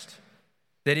suggest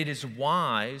that it is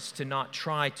wise to not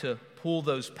try to pull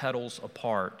those petals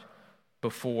apart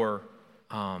before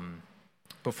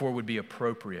would be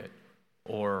appropriate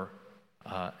or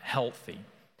healthy,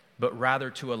 but rather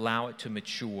to allow it to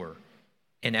mature.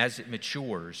 And as it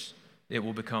matures, it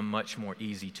will become much more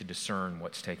easy to discern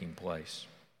what's taking place.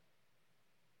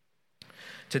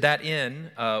 To that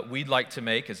end, we'd like to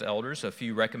make, as elders, a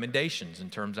few recommendations in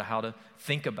terms of how to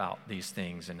think about these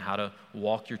things and how to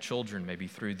walk your children maybe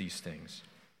through these things.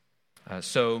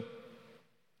 So,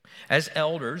 as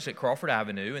elders at Crawford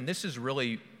Avenue, and this is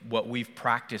really what we've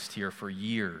practiced here for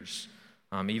years,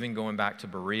 even going back to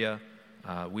Berea,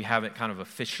 we haven't kind of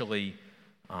officially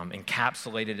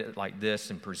encapsulated it like this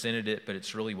and presented it, but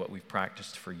it's really what we've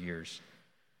practiced for years.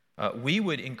 we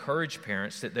would encourage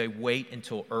parents that they wait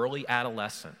until early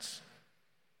adolescence,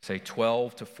 say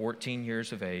 12 to 14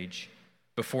 years of age,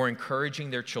 before encouraging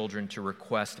their children to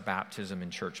request baptism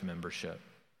and church membership.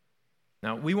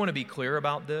 Now, we want to be clear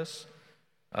about this.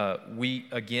 We,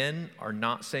 again, are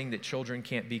not saying that children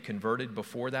can't be converted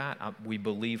before that. We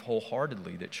believe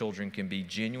wholeheartedly that children can be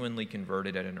genuinely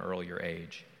converted at an earlier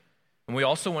age. And we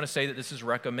also want to say that this is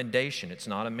recommendation. It's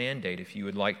not a mandate. If you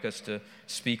would like us to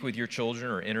speak with your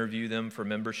children or interview them for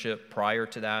membership prior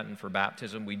to that and for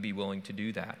baptism, we'd be willing to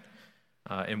do that.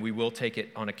 And we will take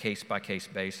it on a case-by-case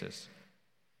basis.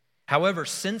 However,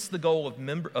 since the goal of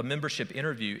a membership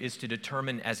interview is to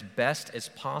determine as best as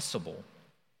possible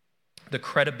the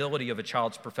credibility of a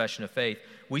child's profession of faith,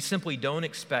 we simply don't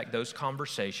expect those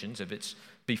conversations, if it's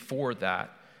before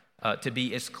that, to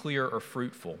be as clear or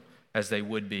fruitful as they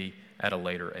would be at a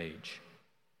later age.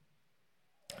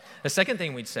 The second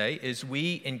thing we'd say is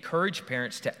we encourage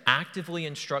parents to actively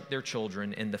instruct their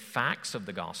children in the facts of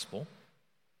the gospel,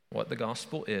 what the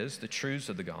gospel is, the truths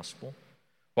of the gospel,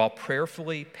 while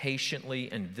prayerfully, patiently,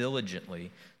 and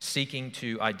diligently seeking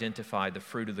to identify the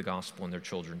fruit of the gospel in their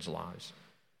children's lives.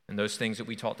 And those things that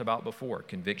we talked about before: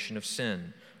 conviction of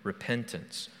sin,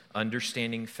 repentance,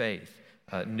 understanding faith,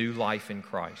 new life in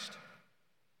Christ.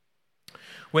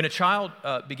 When a child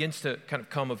begins to kind of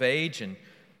come of age and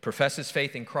professes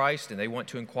faith in Christ and they want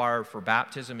to inquire for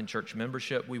baptism and church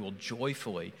membership, we will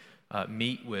joyfully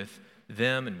meet with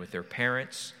them and with their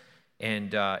parents.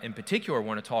 And in particular,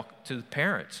 want to talk to the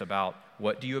parents about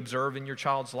what do you observe in your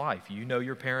child's life. You know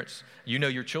your parents, you know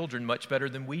your children much better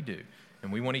than we do,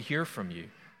 and we want to hear from you.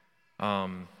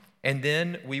 And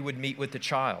then we would meet with the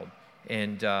child,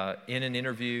 and in an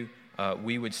interview,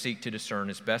 we would seek to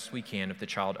discern as best we can if the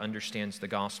child understands the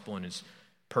gospel and has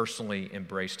personally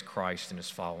embraced Christ and is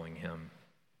following him.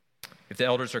 If the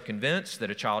elders are convinced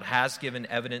that a child has given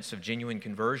evidence of genuine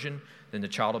conversion, then the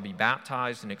child will be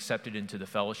baptized and accepted into the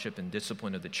fellowship and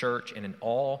discipline of the church and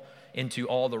into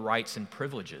all the rights and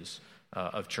privileges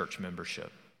of church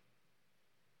membership.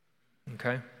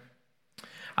 Okay?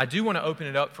 I do want to open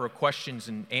it up for questions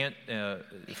and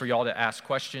for y'all to ask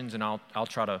questions, and I'll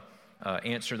try to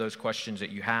answer those questions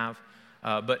that you have.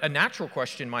 But a natural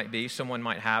question might be, someone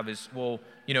might have is, well,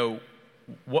 you know,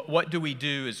 what do we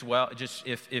do as well, just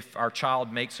if our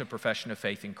child makes a profession of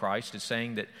faith in Christ, is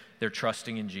saying that they're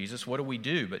trusting in Jesus, what do we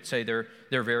do? But say they're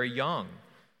very young.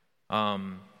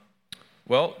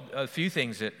 Well, a few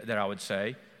things that I would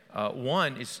say.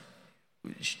 One is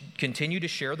continue to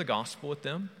share the gospel with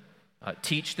them.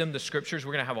 Teach them the scriptures.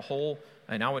 We're going to have a whole,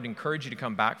 and I would encourage you to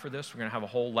come back for this, we're going to have a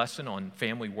whole lesson on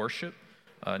family worship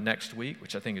next week,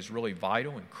 which I think is really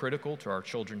vital and critical to our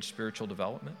children's spiritual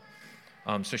development.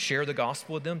 So share the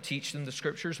gospel with them, teach them the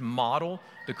scriptures, model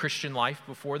the Christian life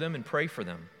before them, and pray for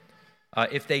them.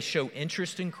 If they show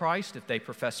interest in Christ, if they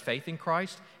profess faith in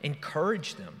Christ,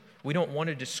 encourage them. We don't want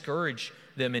to discourage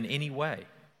them in any way.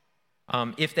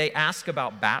 If they ask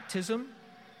about baptism,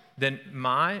 then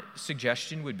my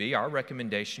suggestion would be, our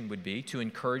recommendation would be, to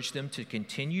encourage them to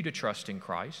continue to trust in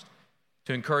Christ,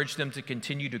 to encourage them to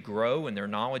continue to grow in their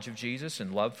knowledge of Jesus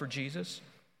and love for Jesus,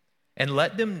 and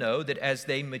let them know that as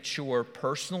they mature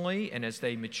personally and as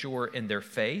they mature in their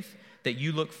faith, that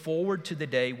you look forward to the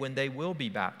day when they will be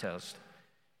baptized,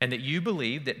 and that you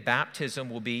believe that baptism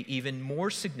will be even more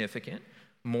significant,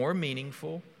 more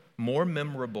meaningful, more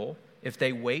memorable if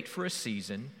they wait for a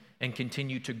season and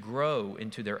continue to grow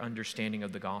into their understanding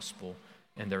of the gospel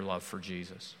and their love for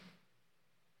Jesus.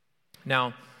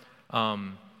 Now,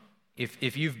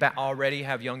 if you've already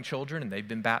have young children and they've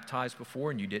been baptized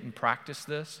before and you didn't practice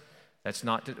this,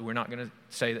 we're not going to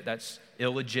say that that's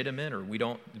illegitimate or we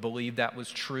don't believe that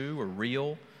was true or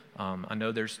real. I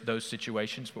know there's those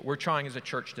situations, but we're trying as a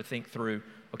church to think through,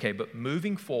 okay, but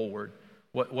moving forward,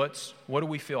 what do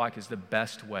we feel like is the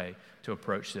best way to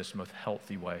approach this, most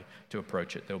healthy way to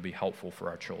approach it that will be helpful for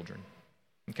our children?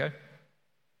 Okay?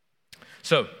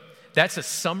 So that's a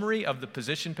summary of the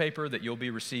position paper that you'll be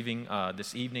receiving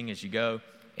this evening as you go,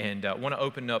 and I want to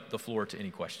open up the floor to any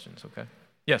questions, okay?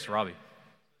 Yes, Robbie.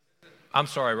 I'm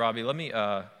sorry, Robbie. Let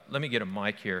me get a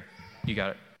mic here. You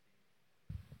got it.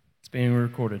 It's being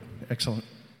recorded. Excellent.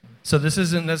 So this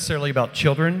isn't necessarily about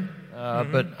children,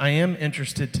 but I am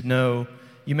interested to know,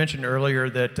 you mentioned earlier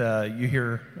that you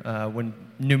hear when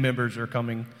new members are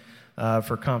coming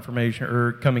for confirmation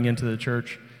or coming into the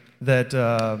church that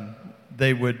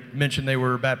they would mention they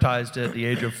were baptized at the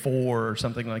age of 4 or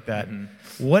something like that.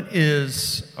 Mm-hmm. What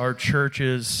is our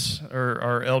church's or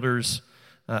our elders,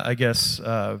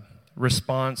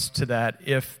 response to that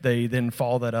if they then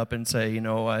follow that up and say,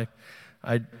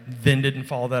 I then didn't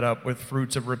follow that up with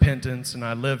fruits of repentance and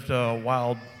I lived a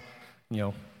wild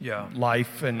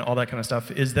life and all that kind of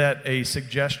stuff. Is that a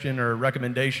suggestion or a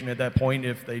recommendation at that point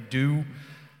if they do,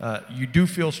 you do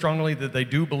feel strongly that they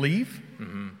do believe,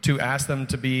 to ask them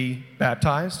to be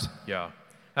baptized? Yeah,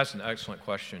 that's an excellent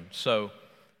question. So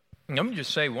let me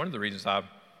just say one of the reasons I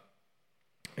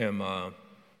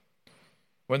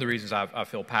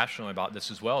feel passionately about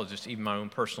this as well is just even my own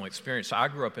personal experience. So I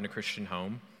grew up in a Christian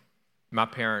home. My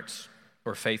parents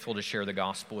were faithful to share the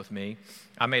gospel with me.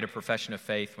 I made a profession of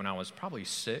faith when I was probably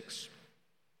 6.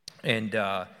 And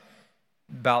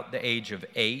about the age of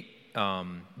 8,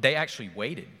 they actually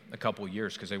waited a couple of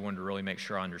years because they wanted to really make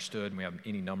sure I understood. And we had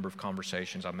any number of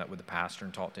conversations. I met with the pastor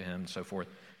and talked to him and so forth.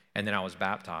 And then I was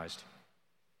baptized.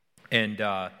 And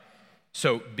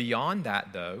so beyond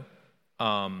that, though,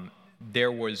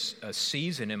 there was a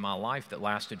season in my life that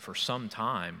lasted for some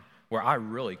time where I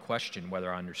really questioned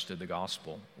whether I understood the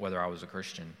gospel, whether I was a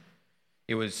Christian.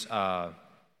 It was,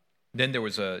 then there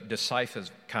was a decisive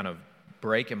kind of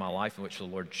break in my life in which the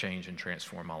Lord changed and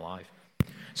transformed my life.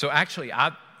 So actually,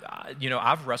 I've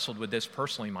wrestled with this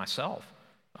personally myself.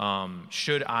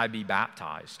 Should I be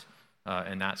baptized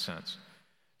in that sense?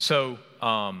 So,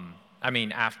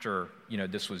 after,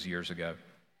 this was years ago.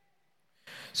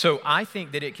 So I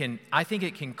think that it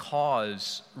can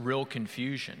cause real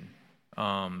confusion.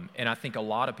 And I think a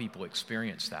lot of people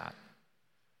experience that.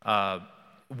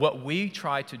 What we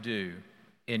try to do,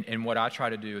 and what I try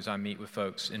to do as I meet with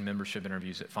folks in membership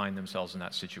interviews that find themselves in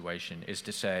that situation, is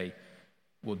to say,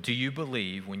 well, do you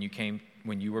believe when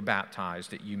you were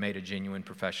baptized that you made a genuine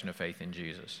profession of faith in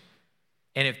Jesus?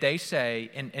 And if they say,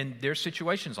 and there's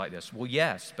situations like this, well,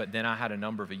 yes, but then I had a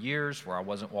number of years where I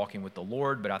wasn't walking with the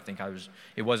Lord, but I think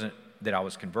it wasn't that I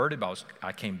was converted, but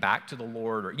I came back to the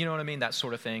Lord, or you know what I mean, that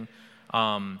sort of thing.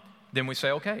 Then we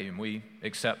say, okay, and we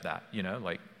accept that,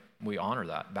 we honor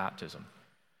that baptism.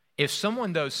 If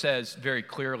someone, though, says very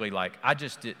clearly,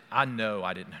 I know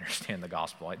I didn't understand the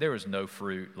gospel, there was no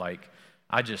fruit,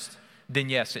 then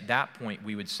yes, at that point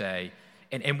we would say,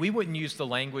 and we wouldn't use the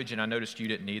language, and I noticed you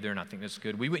didn't either, and I think that's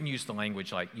good. We wouldn't use the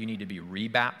language like you need to be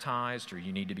rebaptized or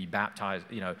you need to be baptized,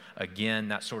 again,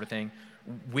 that sort of thing.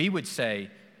 We would say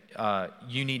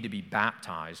you need to be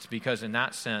baptized because in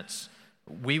that sense,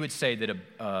 we would say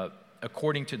that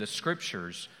according to the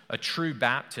Scriptures, a true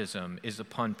baptism is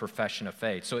upon profession of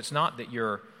faith. So it's not that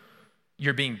you're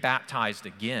being baptized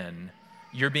again.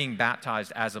 You're being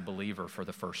baptized as a believer for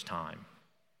the first time.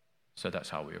 So that's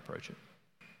how we approach it.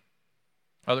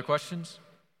 Other questions?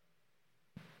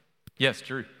 Yes,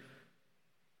 Drew.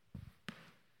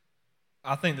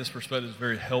 I think this perspective is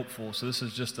very helpful. So this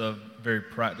is just a very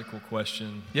practical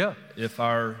question. Yeah. If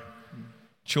our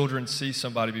children see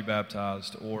somebody be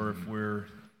baptized, or if we're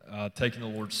taking the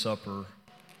Lord's Supper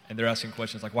and they're asking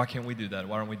questions like, why can't we do that?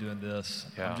 Why aren't we doing this?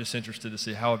 Yeah. I'm just interested to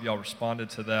see how have y'all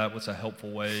responded to that? What's a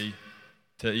helpful way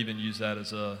to even use that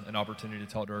as an opportunity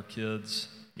to talk to our kids?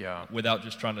 Yeah. Without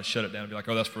just trying to shut it down and be like,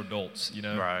 oh, that's for adults,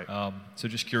 Right. So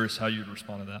just curious how you'd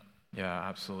respond to that. Yeah,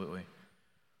 absolutely.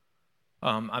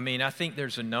 I think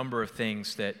there's a number of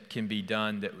things that can be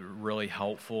done that are really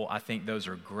helpful. I think those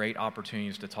are great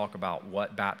opportunities to talk about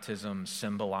what baptism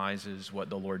symbolizes, what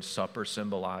the Lord's Supper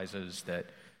symbolizes, that,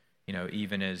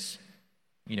 even as,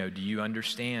 do you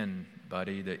understand,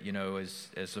 buddy, that,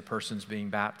 as the person's being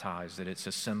baptized, that it's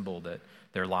a symbol that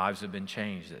their lives have been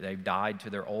changed, that they've died to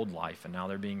their old life and now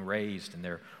they're being raised and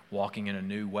they're walking in a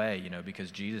new way,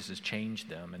 because Jesus has changed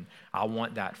them. And I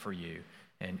want that for you.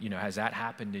 And, has that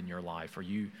happened in your life? Or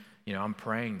I'm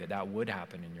praying that would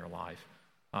happen in your life.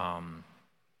 And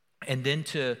then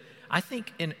I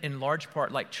think in large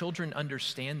part, children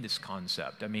understand this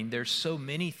concept. There's so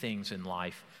many things in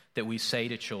life that we say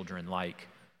to children,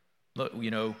 look,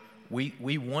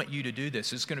 we want you to do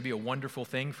this. It's going to be a wonderful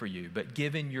thing for you. But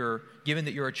given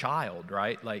that you're a child,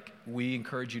 right? We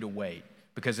encourage you to wait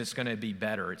because it's going to be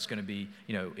better. It's going to be,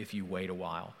 if you wait a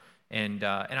while. And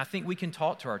I think we can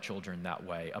talk to our children that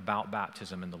way about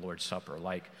baptism and the Lord's Supper.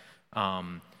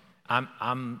 I'm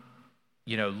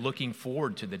looking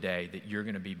forward to the day that you're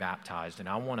going to be baptized, and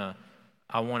I want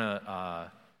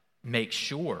to make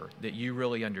sure that you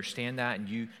really understand that and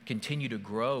you continue to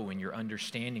grow in your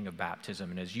understanding of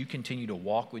baptism. And as you continue to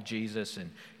walk with Jesus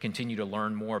and continue to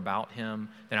learn more about Him,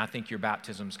 then I think your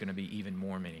baptism is going to be even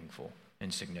more meaningful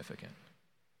and significant.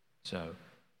 So,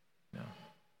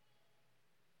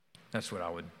 that's what I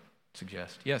would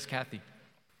suggest. Yes, Kathy.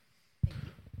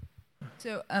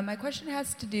 So my question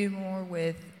has to do more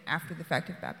with after the fact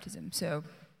of baptism. So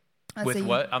with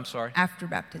what? I'm sorry? After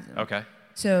baptism. Okay.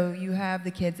 So you have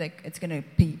the kids, it's going to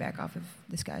piggyback off of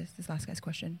this last guy's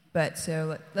question. But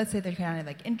so let's say they're kind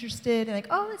of interested and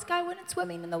oh, this guy went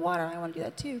swimming in the water. I want to do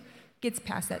that too. gets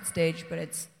past that stage, but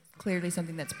it's clearly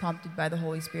something that's prompted by the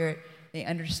Holy Spirit. They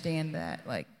understand that,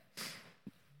 like,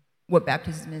 what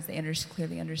baptism is. They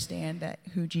clearly understand that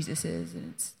who Jesus is,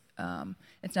 and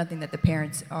it's nothing that the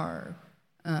parents are,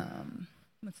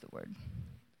 what's the word?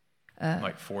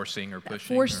 Like forcing or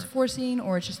pushing? Forcing,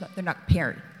 or it's just they're not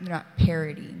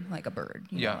parroting like a bird.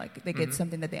 You know, like they get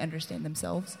something that they understand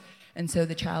themselves. And so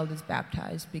the child is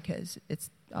baptized because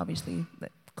it's obviously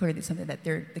clearly something that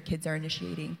the kids are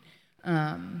initiating,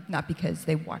 not because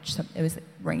they watched something. It was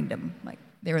random. Like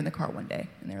they were in the car one day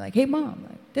and they're like, "Hey, mom!"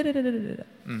 Like da da da da da da.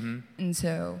 And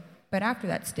so, but after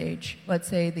that stage, let's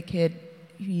say the kid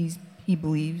he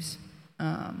believes,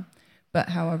 but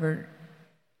however.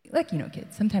 Like,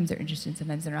 kids, sometimes they're interested,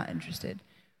 sometimes they're not interested.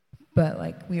 But,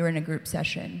 like, we were in a group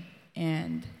session,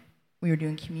 and we were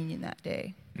doing communion that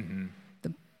day.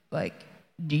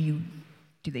 Do you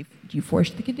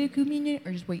force the kid to do communion,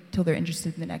 or just wait till they're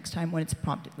interested in the next time when it's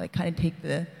prompted? Like, kind of take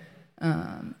the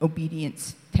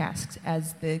obedience tasks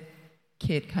as the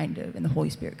kid and the Holy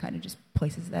Spirit kind of just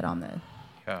places that on the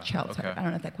child's heart. I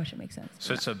don't know if that question makes sense.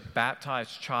 So it's a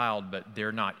baptized child, but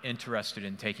they're not interested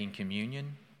in taking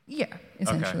communion? Yeah,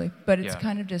 essentially. Okay. But it's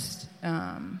kind of just,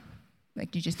 do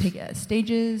you just take it as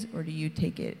stages, or do you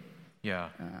take it, how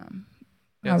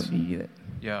do you do it?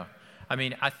 Yeah. I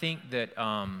mean, I think that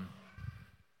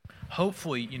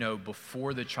hopefully,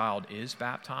 before the child is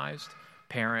baptized,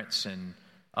 parents and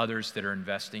others that are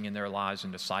investing in their lives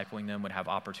and discipling them would have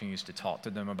opportunities to talk to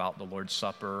them about the Lord's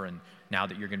Supper, and now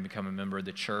that you're going to become a member of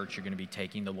the church, you're going to be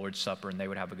taking the Lord's Supper, and they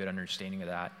would have a good understanding of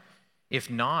that. If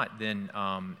not, then,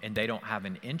 and they don't have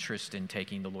an interest in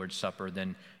taking the Lord's Supper,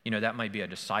 then, that might be a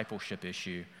discipleship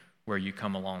issue where you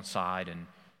come alongside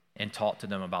and talk to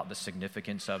them about the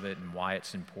significance of it and why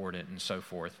it's important and so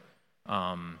forth.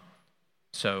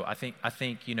 So I think,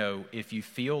 if you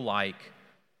feel like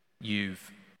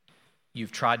you've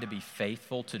tried to be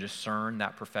faithful to discern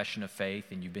that profession of faith,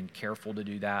 and you've been careful to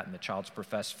do that, and the child's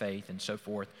professed faith and so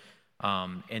forth,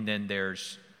 and then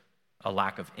there's a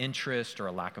lack of interest or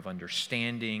a lack of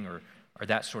understanding or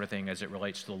that sort of thing as it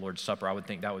relates to the Lord's Supper, I would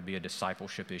think that would be a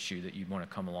discipleship issue that you'd want to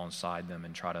come alongside them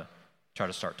and try to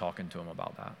start talking to them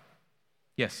about that.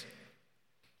 Yes?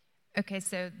 Okay,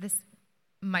 so this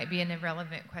might be an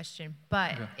irrelevant question,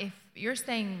 but if you're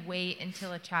saying wait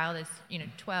until a child is,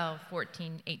 12,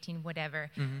 14, 18, whatever,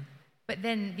 but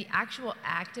then the actual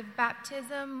act of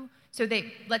baptism, so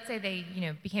let's say they,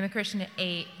 became a Christian at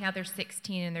 8, now they're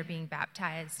 16 and they're being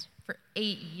baptized. For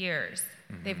 8 years,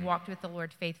 they've walked with the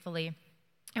Lord faithfully.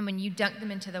 And when you dunk them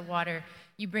into the water,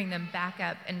 you bring them back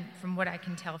up. And from what I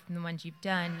can tell from the ones you've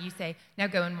done, you say, now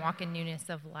go and walk in newness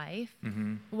of life.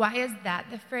 Why is that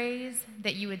the phrase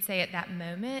that you would say at that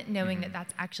moment, knowing that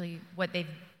that's actually what they've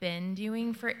been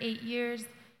doing for 8 years?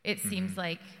 It seems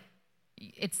like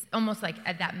it's almost like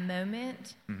at that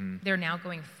moment, they're now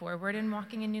going forward and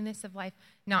walking in newness of life,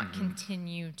 not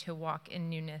continue to walk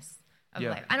in newness of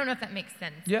life. I don't know if that makes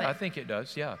sense. Yeah, I think it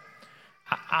does. Yeah,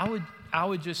 I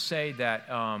would just say that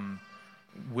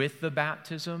with the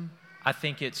baptism, I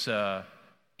think it's a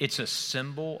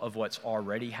symbol of what's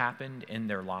already happened in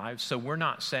their lives. So we're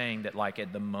not saying that like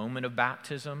at the moment of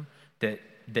baptism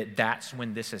that's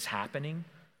when this is happening,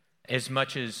 as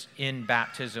much as in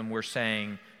baptism we're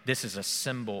saying this is a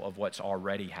symbol of what's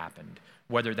already happened,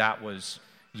 whether that was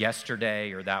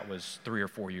yesterday or that was 3 or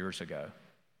 4 years ago.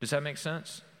 Does that make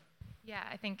sense? Yeah,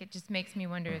 I think it just makes me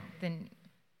wonder, then,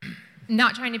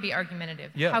 not trying to be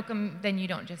argumentative, how come then you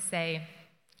don't just say,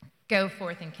 go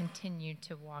forth and continue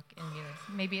to walk in newness?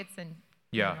 Maybe it's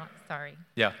you're not sorry.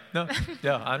 Yeah, no,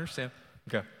 I understand.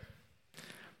 Okay.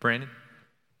 Brandon?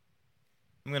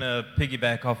 I'm going to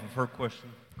piggyback off of her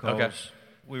question because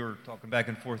we were talking back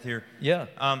and forth here. Yeah.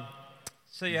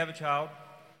 Say you have a child,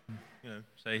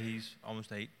 say he's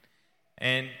almost 8,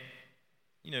 and,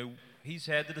 he's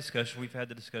had the discussion. We've had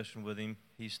the discussion with him.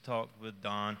 He's talked with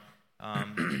Don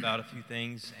about a few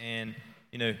things, and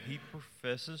he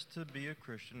professes to be a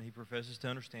Christian. He professes to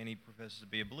understand. He professes to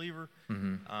be a believer.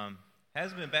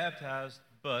 Hasn't been baptized,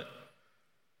 but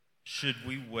should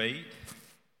we wait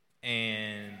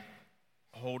and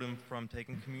hold him from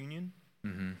taking communion?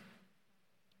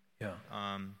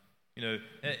 Yeah.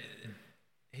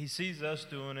 He sees us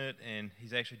doing it, and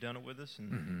he's actually done it with us,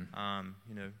 and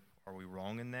are we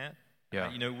wrong in that? Yeah.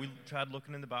 We tried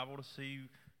looking in the Bible to see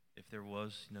if there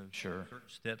was, certain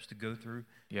steps to go through.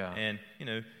 Yeah. And,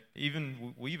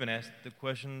 we even asked the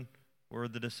question, were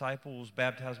the disciples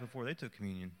baptized before they took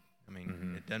communion? I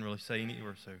mean, it doesn't really say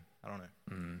anywhere, so I don't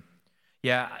know.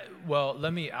 Yeah, well,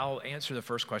 I'll answer the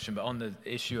first question, but on the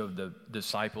issue of the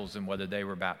disciples and whether they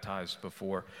were baptized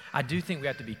before, I do think we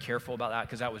have to be careful about that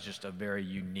because that was just a very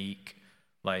unique,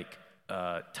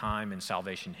 time in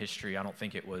salvation history. I don't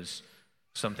think it was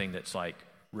something that's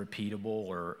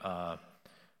repeatable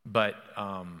but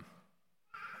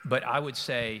I would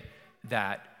say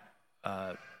that,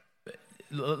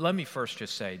 let me first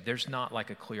just say, there's not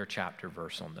a clear chapter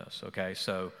verse on this, okay?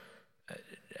 So,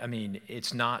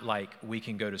 it's not like we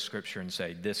can go to Scripture and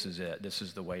say, this is it, this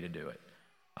is the way to do it.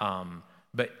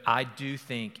 But I do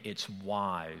think it's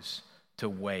wise to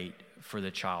wait for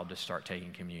the child to start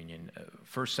taking communion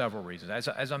for several reasons.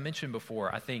 As I mentioned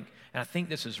before, I think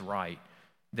this is right,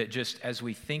 that just as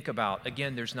we think about,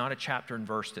 again, there's not a chapter and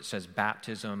verse that says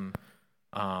baptism,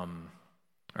 or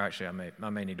actually I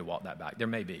may need to walk that back. There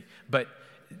may be. But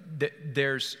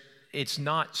it's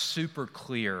not super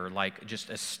clear, just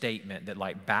a statement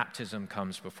that baptism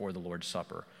comes before the Lord's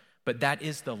Supper. But that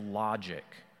is the logic.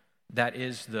 That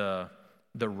is the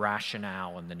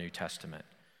rationale in the New Testament.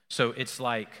 So it's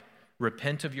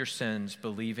repent of your sins,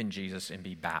 believe in Jesus, and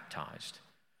be baptized.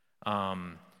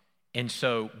 And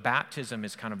so baptism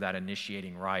is kind of that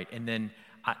initiating rite. And then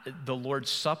the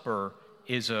Lord's Supper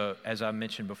is as I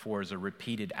mentioned before, is a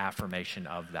repeated affirmation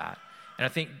of that. And I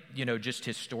think, just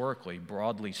historically,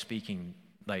 broadly speaking,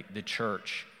 the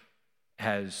church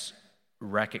has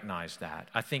recognized that.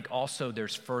 I think also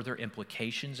there's further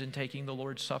implications in taking the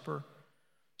Lord's Supper.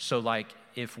 So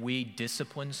if we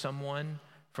discipline someone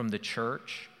from the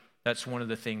church, that's one of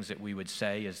the things that we would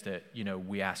say is that,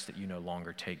 we ask that you no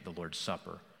longer take the Lord's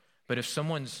Supper. But if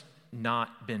someone's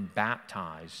not been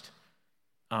baptized,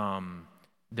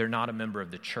 they're not a member of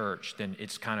the church, then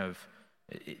it's kind of,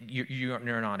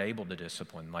 you're not able to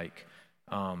discipline.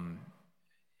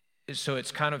 So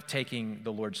it's kind of taking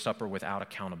the Lord's Supper without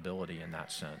accountability in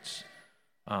that sense.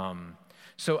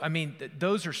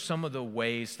 Those are some of the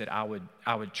ways that I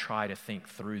would try to think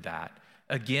through that.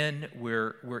 Again,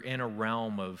 we're in a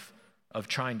realm of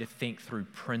trying to think through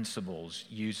principles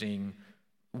using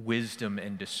wisdom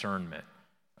and discernment.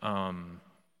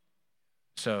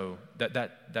 So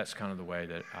that's kind of the way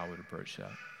that I would approach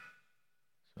that.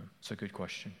 So it's a good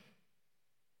question.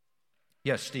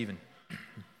 Yes, Stephen.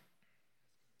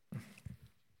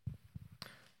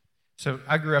 So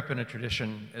I grew up in a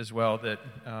tradition as well that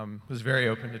was very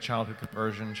open to childhood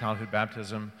conversion, childhood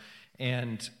baptism,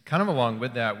 and kind of along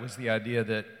with that was the idea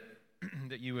that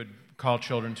you would call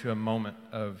children to a moment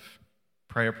of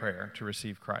prayer to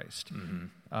receive Christ.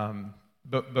 Mm-hmm.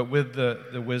 But with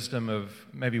the wisdom of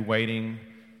maybe waiting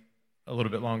a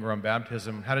little bit longer on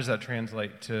baptism, how does that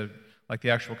translate to the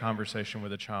actual conversation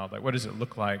with a child? What does it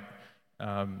look like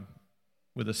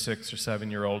with a 6 or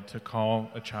 7-year-old to call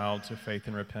a child to faith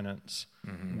and repentance,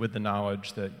 mm-hmm. with the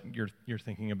knowledge that you're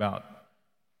thinking about,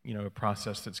 a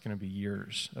process that's going to be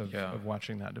years of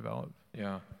watching that develop?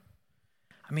 Yeah.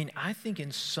 I think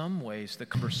in some ways the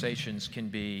conversations can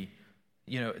be,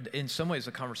 in some ways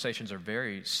the conversations are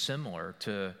very similar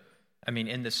to,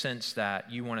 in the sense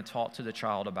that you want to talk to the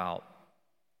child about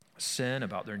sin,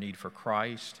 about their need for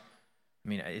Christ.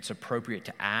 It's appropriate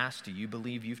to ask, do you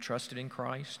believe you've trusted in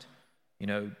Christ?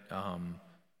 Do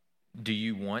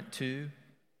you want to?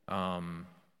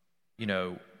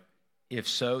 If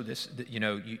so,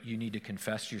 you need to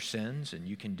confess your sins, and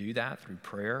you can do that through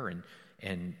prayer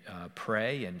and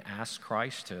pray and ask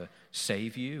Christ to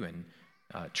save you and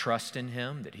trust in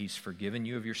Him, that He's forgiven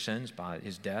you of your sins by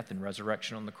His death and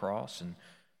resurrection on the cross. And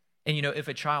if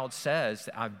a child says,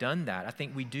 I've done that, I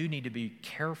think we do need to be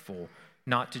careful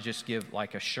not to just give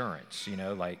assurance,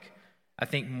 I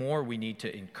think more we need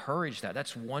to encourage that.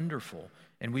 That's wonderful.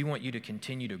 And we want you to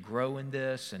continue to grow in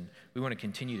this, and we want to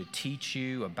continue to teach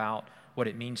you about what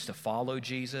it means to follow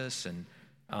Jesus. And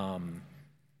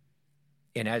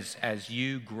as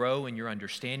you grow in your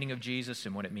understanding of Jesus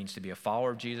and what it means to be a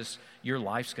follower of Jesus, your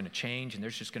life's going to change, and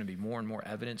there's just going to be more and more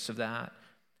evidence of that.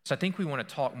 So I think we want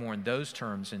to talk more in those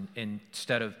terms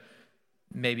instead of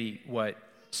maybe what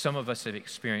some of us have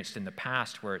experienced in the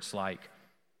past, where it's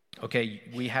okay,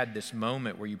 we had this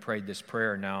moment where you prayed this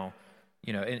prayer. Now,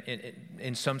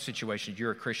 in some situations,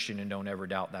 you're a Christian and don't ever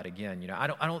doubt that again. I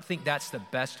don't think that's the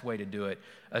best way to do it,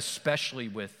 especially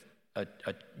with a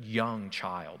young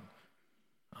child.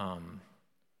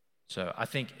 So I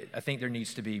think there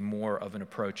needs to be more of an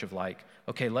approach of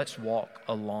okay, let's walk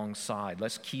alongside.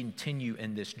 Let's continue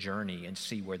in this journey and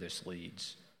see where this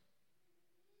leads.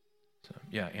 So,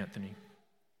 yeah, Anthony.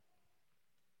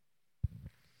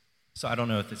 So I don't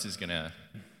know if this is going to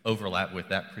overlap with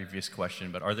that previous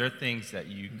question, but are there things that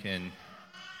you can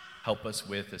help us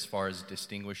with as far as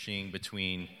distinguishing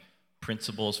between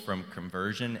principles from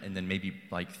conversion and then maybe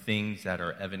like things that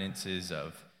are evidences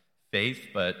of faith,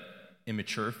 but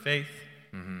immature faith.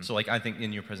 So like I think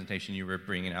in your presentation you were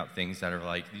bringing out things that are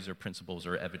like these are principles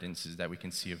or evidences that we can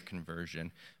see of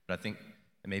conversion. But I think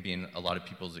maybe in a lot of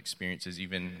people's experiences,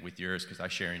 even with yours, because I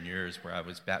share in yours where I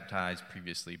was baptized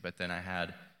previously, but then I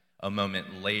had a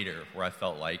moment later where I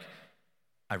felt like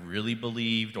I really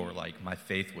believed or like my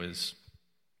faith was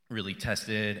really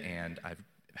tested and I've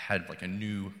had like a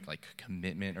new like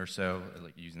commitment or so,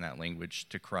 like using that language,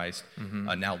 to Christ.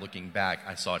 Now looking back,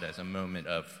 I saw it as a moment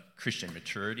of Christian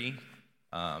maturity.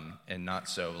 And not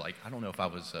so like, I don't know if I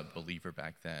was a believer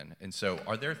back then. And so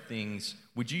are there things,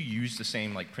 would you use the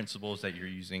same like principles that you're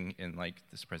using in like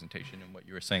this presentation and what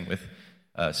you were saying with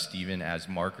Stephen as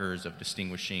markers of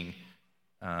distinguishing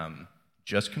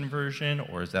just conversion,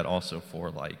 or is that also for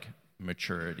like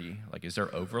maturity? Like, is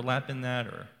there overlap in that,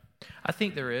 or? I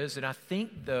think there is, and I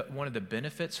think one of the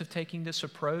benefits of taking this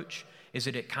approach is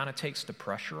that it kind of takes the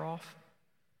pressure off.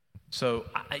 So,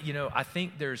 I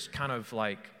think there's kind of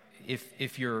like,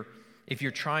 if you're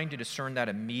trying to discern that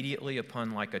immediately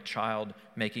upon like a child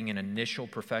making an initial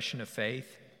profession of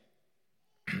faith,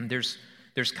 there's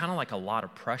kind of like a lot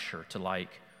of pressure to like,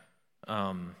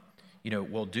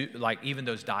 well, do like even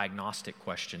those diagnostic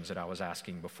questions that I was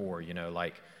asking before,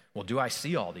 like, well, do I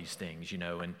see all these things,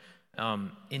 and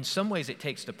in some ways it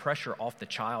takes the pressure off the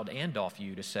child and off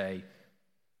you to say,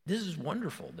 this is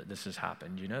wonderful that this has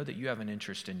happened, that you have an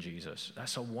interest in Jesus.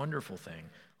 That's a wonderful thing.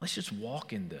 Let's just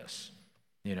walk in this,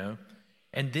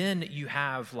 And then you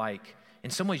have like, in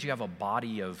some ways you have a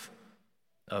body of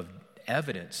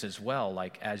evidence as well,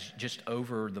 like as just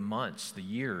over the months, the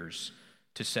years,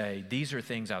 to say, these are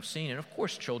things I've seen. And of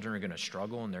course children are going to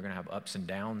struggle and they're going to have ups and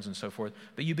downs and so forth,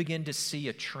 but you begin to see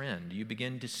a trend. You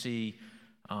begin to see,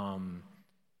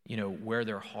 where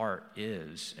their heart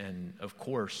is. And of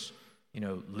course,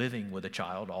 living with a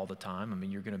child all the time, I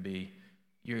mean, you're going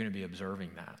to be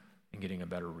observing that and getting a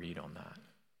better read on that.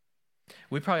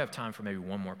 We probably have time for maybe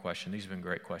one more question. These have been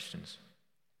great questions.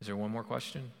 Is there one more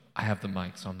question? I have the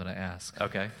mic, so I'm going to ask.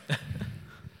 Okay.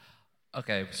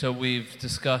 Okay, so we've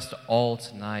discussed all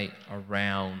tonight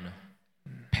around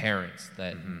parents,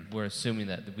 that we're assuming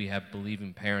that we have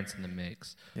believing parents in the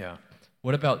mix. Yeah.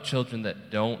 What about children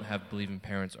that don't have believing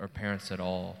parents or parents at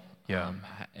all? Yeah.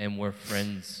 And we're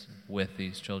friends with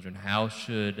these children.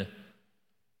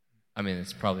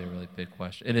 It's probably a really big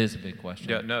question. It is a big question.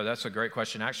 Yeah, no, that's a great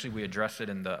question. Actually, we addressed it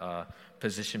in the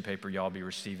position paper y'all be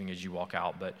receiving as you walk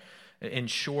out. But in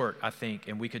short, I think,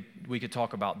 and we could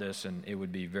talk about this, and it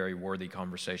would be very worthy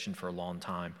conversation for a long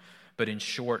time. But in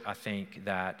short, I think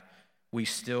that we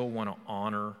still want to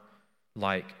honor,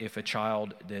 like if a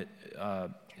child that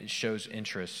shows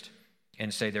interest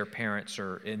and say their parents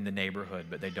are in the neighborhood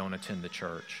but they don't attend the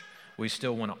church, we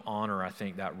still want to honor, I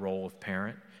think, that role of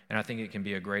parent. And I think it can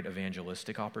be a great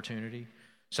evangelistic opportunity.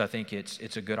 So I think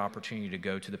it's a good opportunity to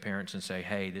go to the parents and say,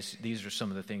 hey, these are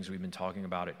some of the things we've been talking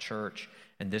about at church,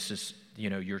 and this is,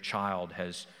 your child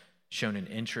has shown an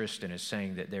interest and is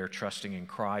saying that they're trusting in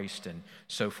Christ and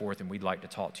so forth, and we'd like to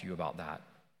talk to you about that.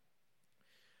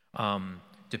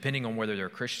 Depending on whether they're a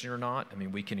Christian or not, I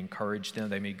mean, we can encourage them.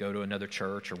 They may go to another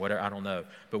church or whatever, I don't know.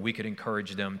 But we could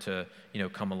encourage them to,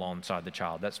 come alongside the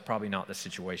child. That's probably not the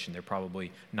situation. They're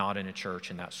probably not in a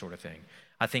church and that sort of thing.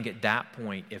 I think at that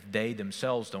point, if they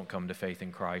themselves don't come to faith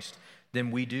in Christ,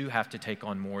 then we do have to take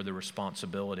on more of the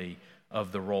responsibility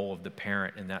of the role of the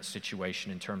parent in that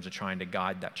situation in terms of trying to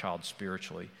guide that child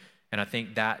spiritually. And I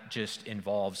think that just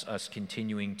involves us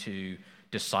continuing to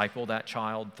disciple that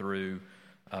child through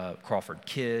Crawford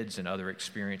Kids and other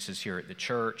experiences here at the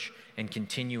church, and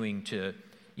continuing to,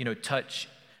 touch.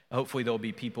 Hopefully there'll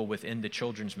be people within the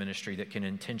children's ministry that can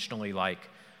intentionally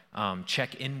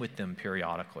check in with them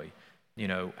periodically.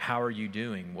 How are you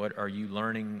doing? What are you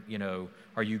learning?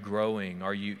 Are you growing?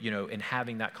 Are you, and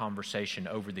having that conversation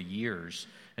over the years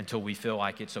until we feel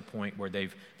like it's a point where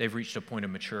they've reached a point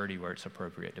of maturity where it's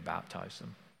appropriate to baptize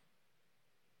them.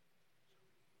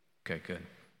 Okay, good.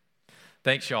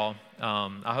 Thanks, y'all.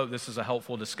 I hope this is a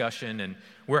helpful discussion, and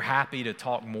we're happy to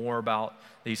talk more about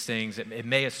these things. It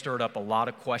may have stirred up a lot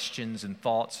of questions and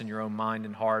thoughts in your own mind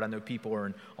and heart. I know people are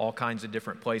in all kinds of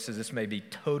different places. This may be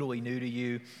totally new to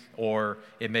you, or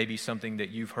it may be something that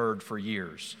you've heard for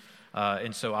years.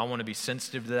 And so I want to be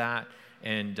sensitive to that,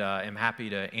 and am happy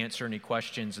to answer any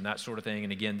questions and that sort of thing.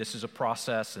 And again, this is a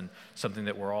process and something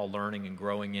that we're all learning and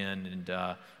growing in,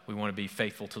 and we want to be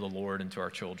faithful to the Lord and to our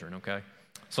children, okay?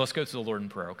 So let's go to the Lord in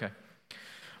prayer, okay?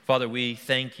 Father, we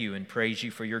thank you and praise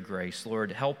you for your grace.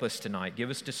 Lord, help us tonight. Give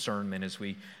us discernment as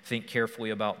we think carefully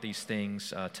about these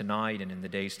things tonight and in the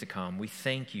days to come. We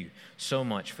thank you so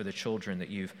much for the children that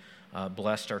you've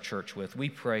blessed our church with. We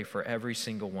pray for every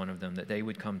single one of them that they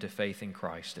would come to faith in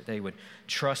Christ, that they would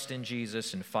trust in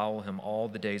Jesus and follow him all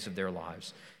the days of their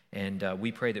lives. And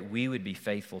we pray that we would be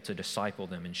faithful to disciple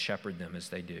them and shepherd them as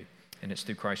they do. And it's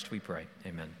through Christ we pray.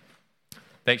 Amen.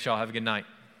 Thanks, y'all. Have a good night.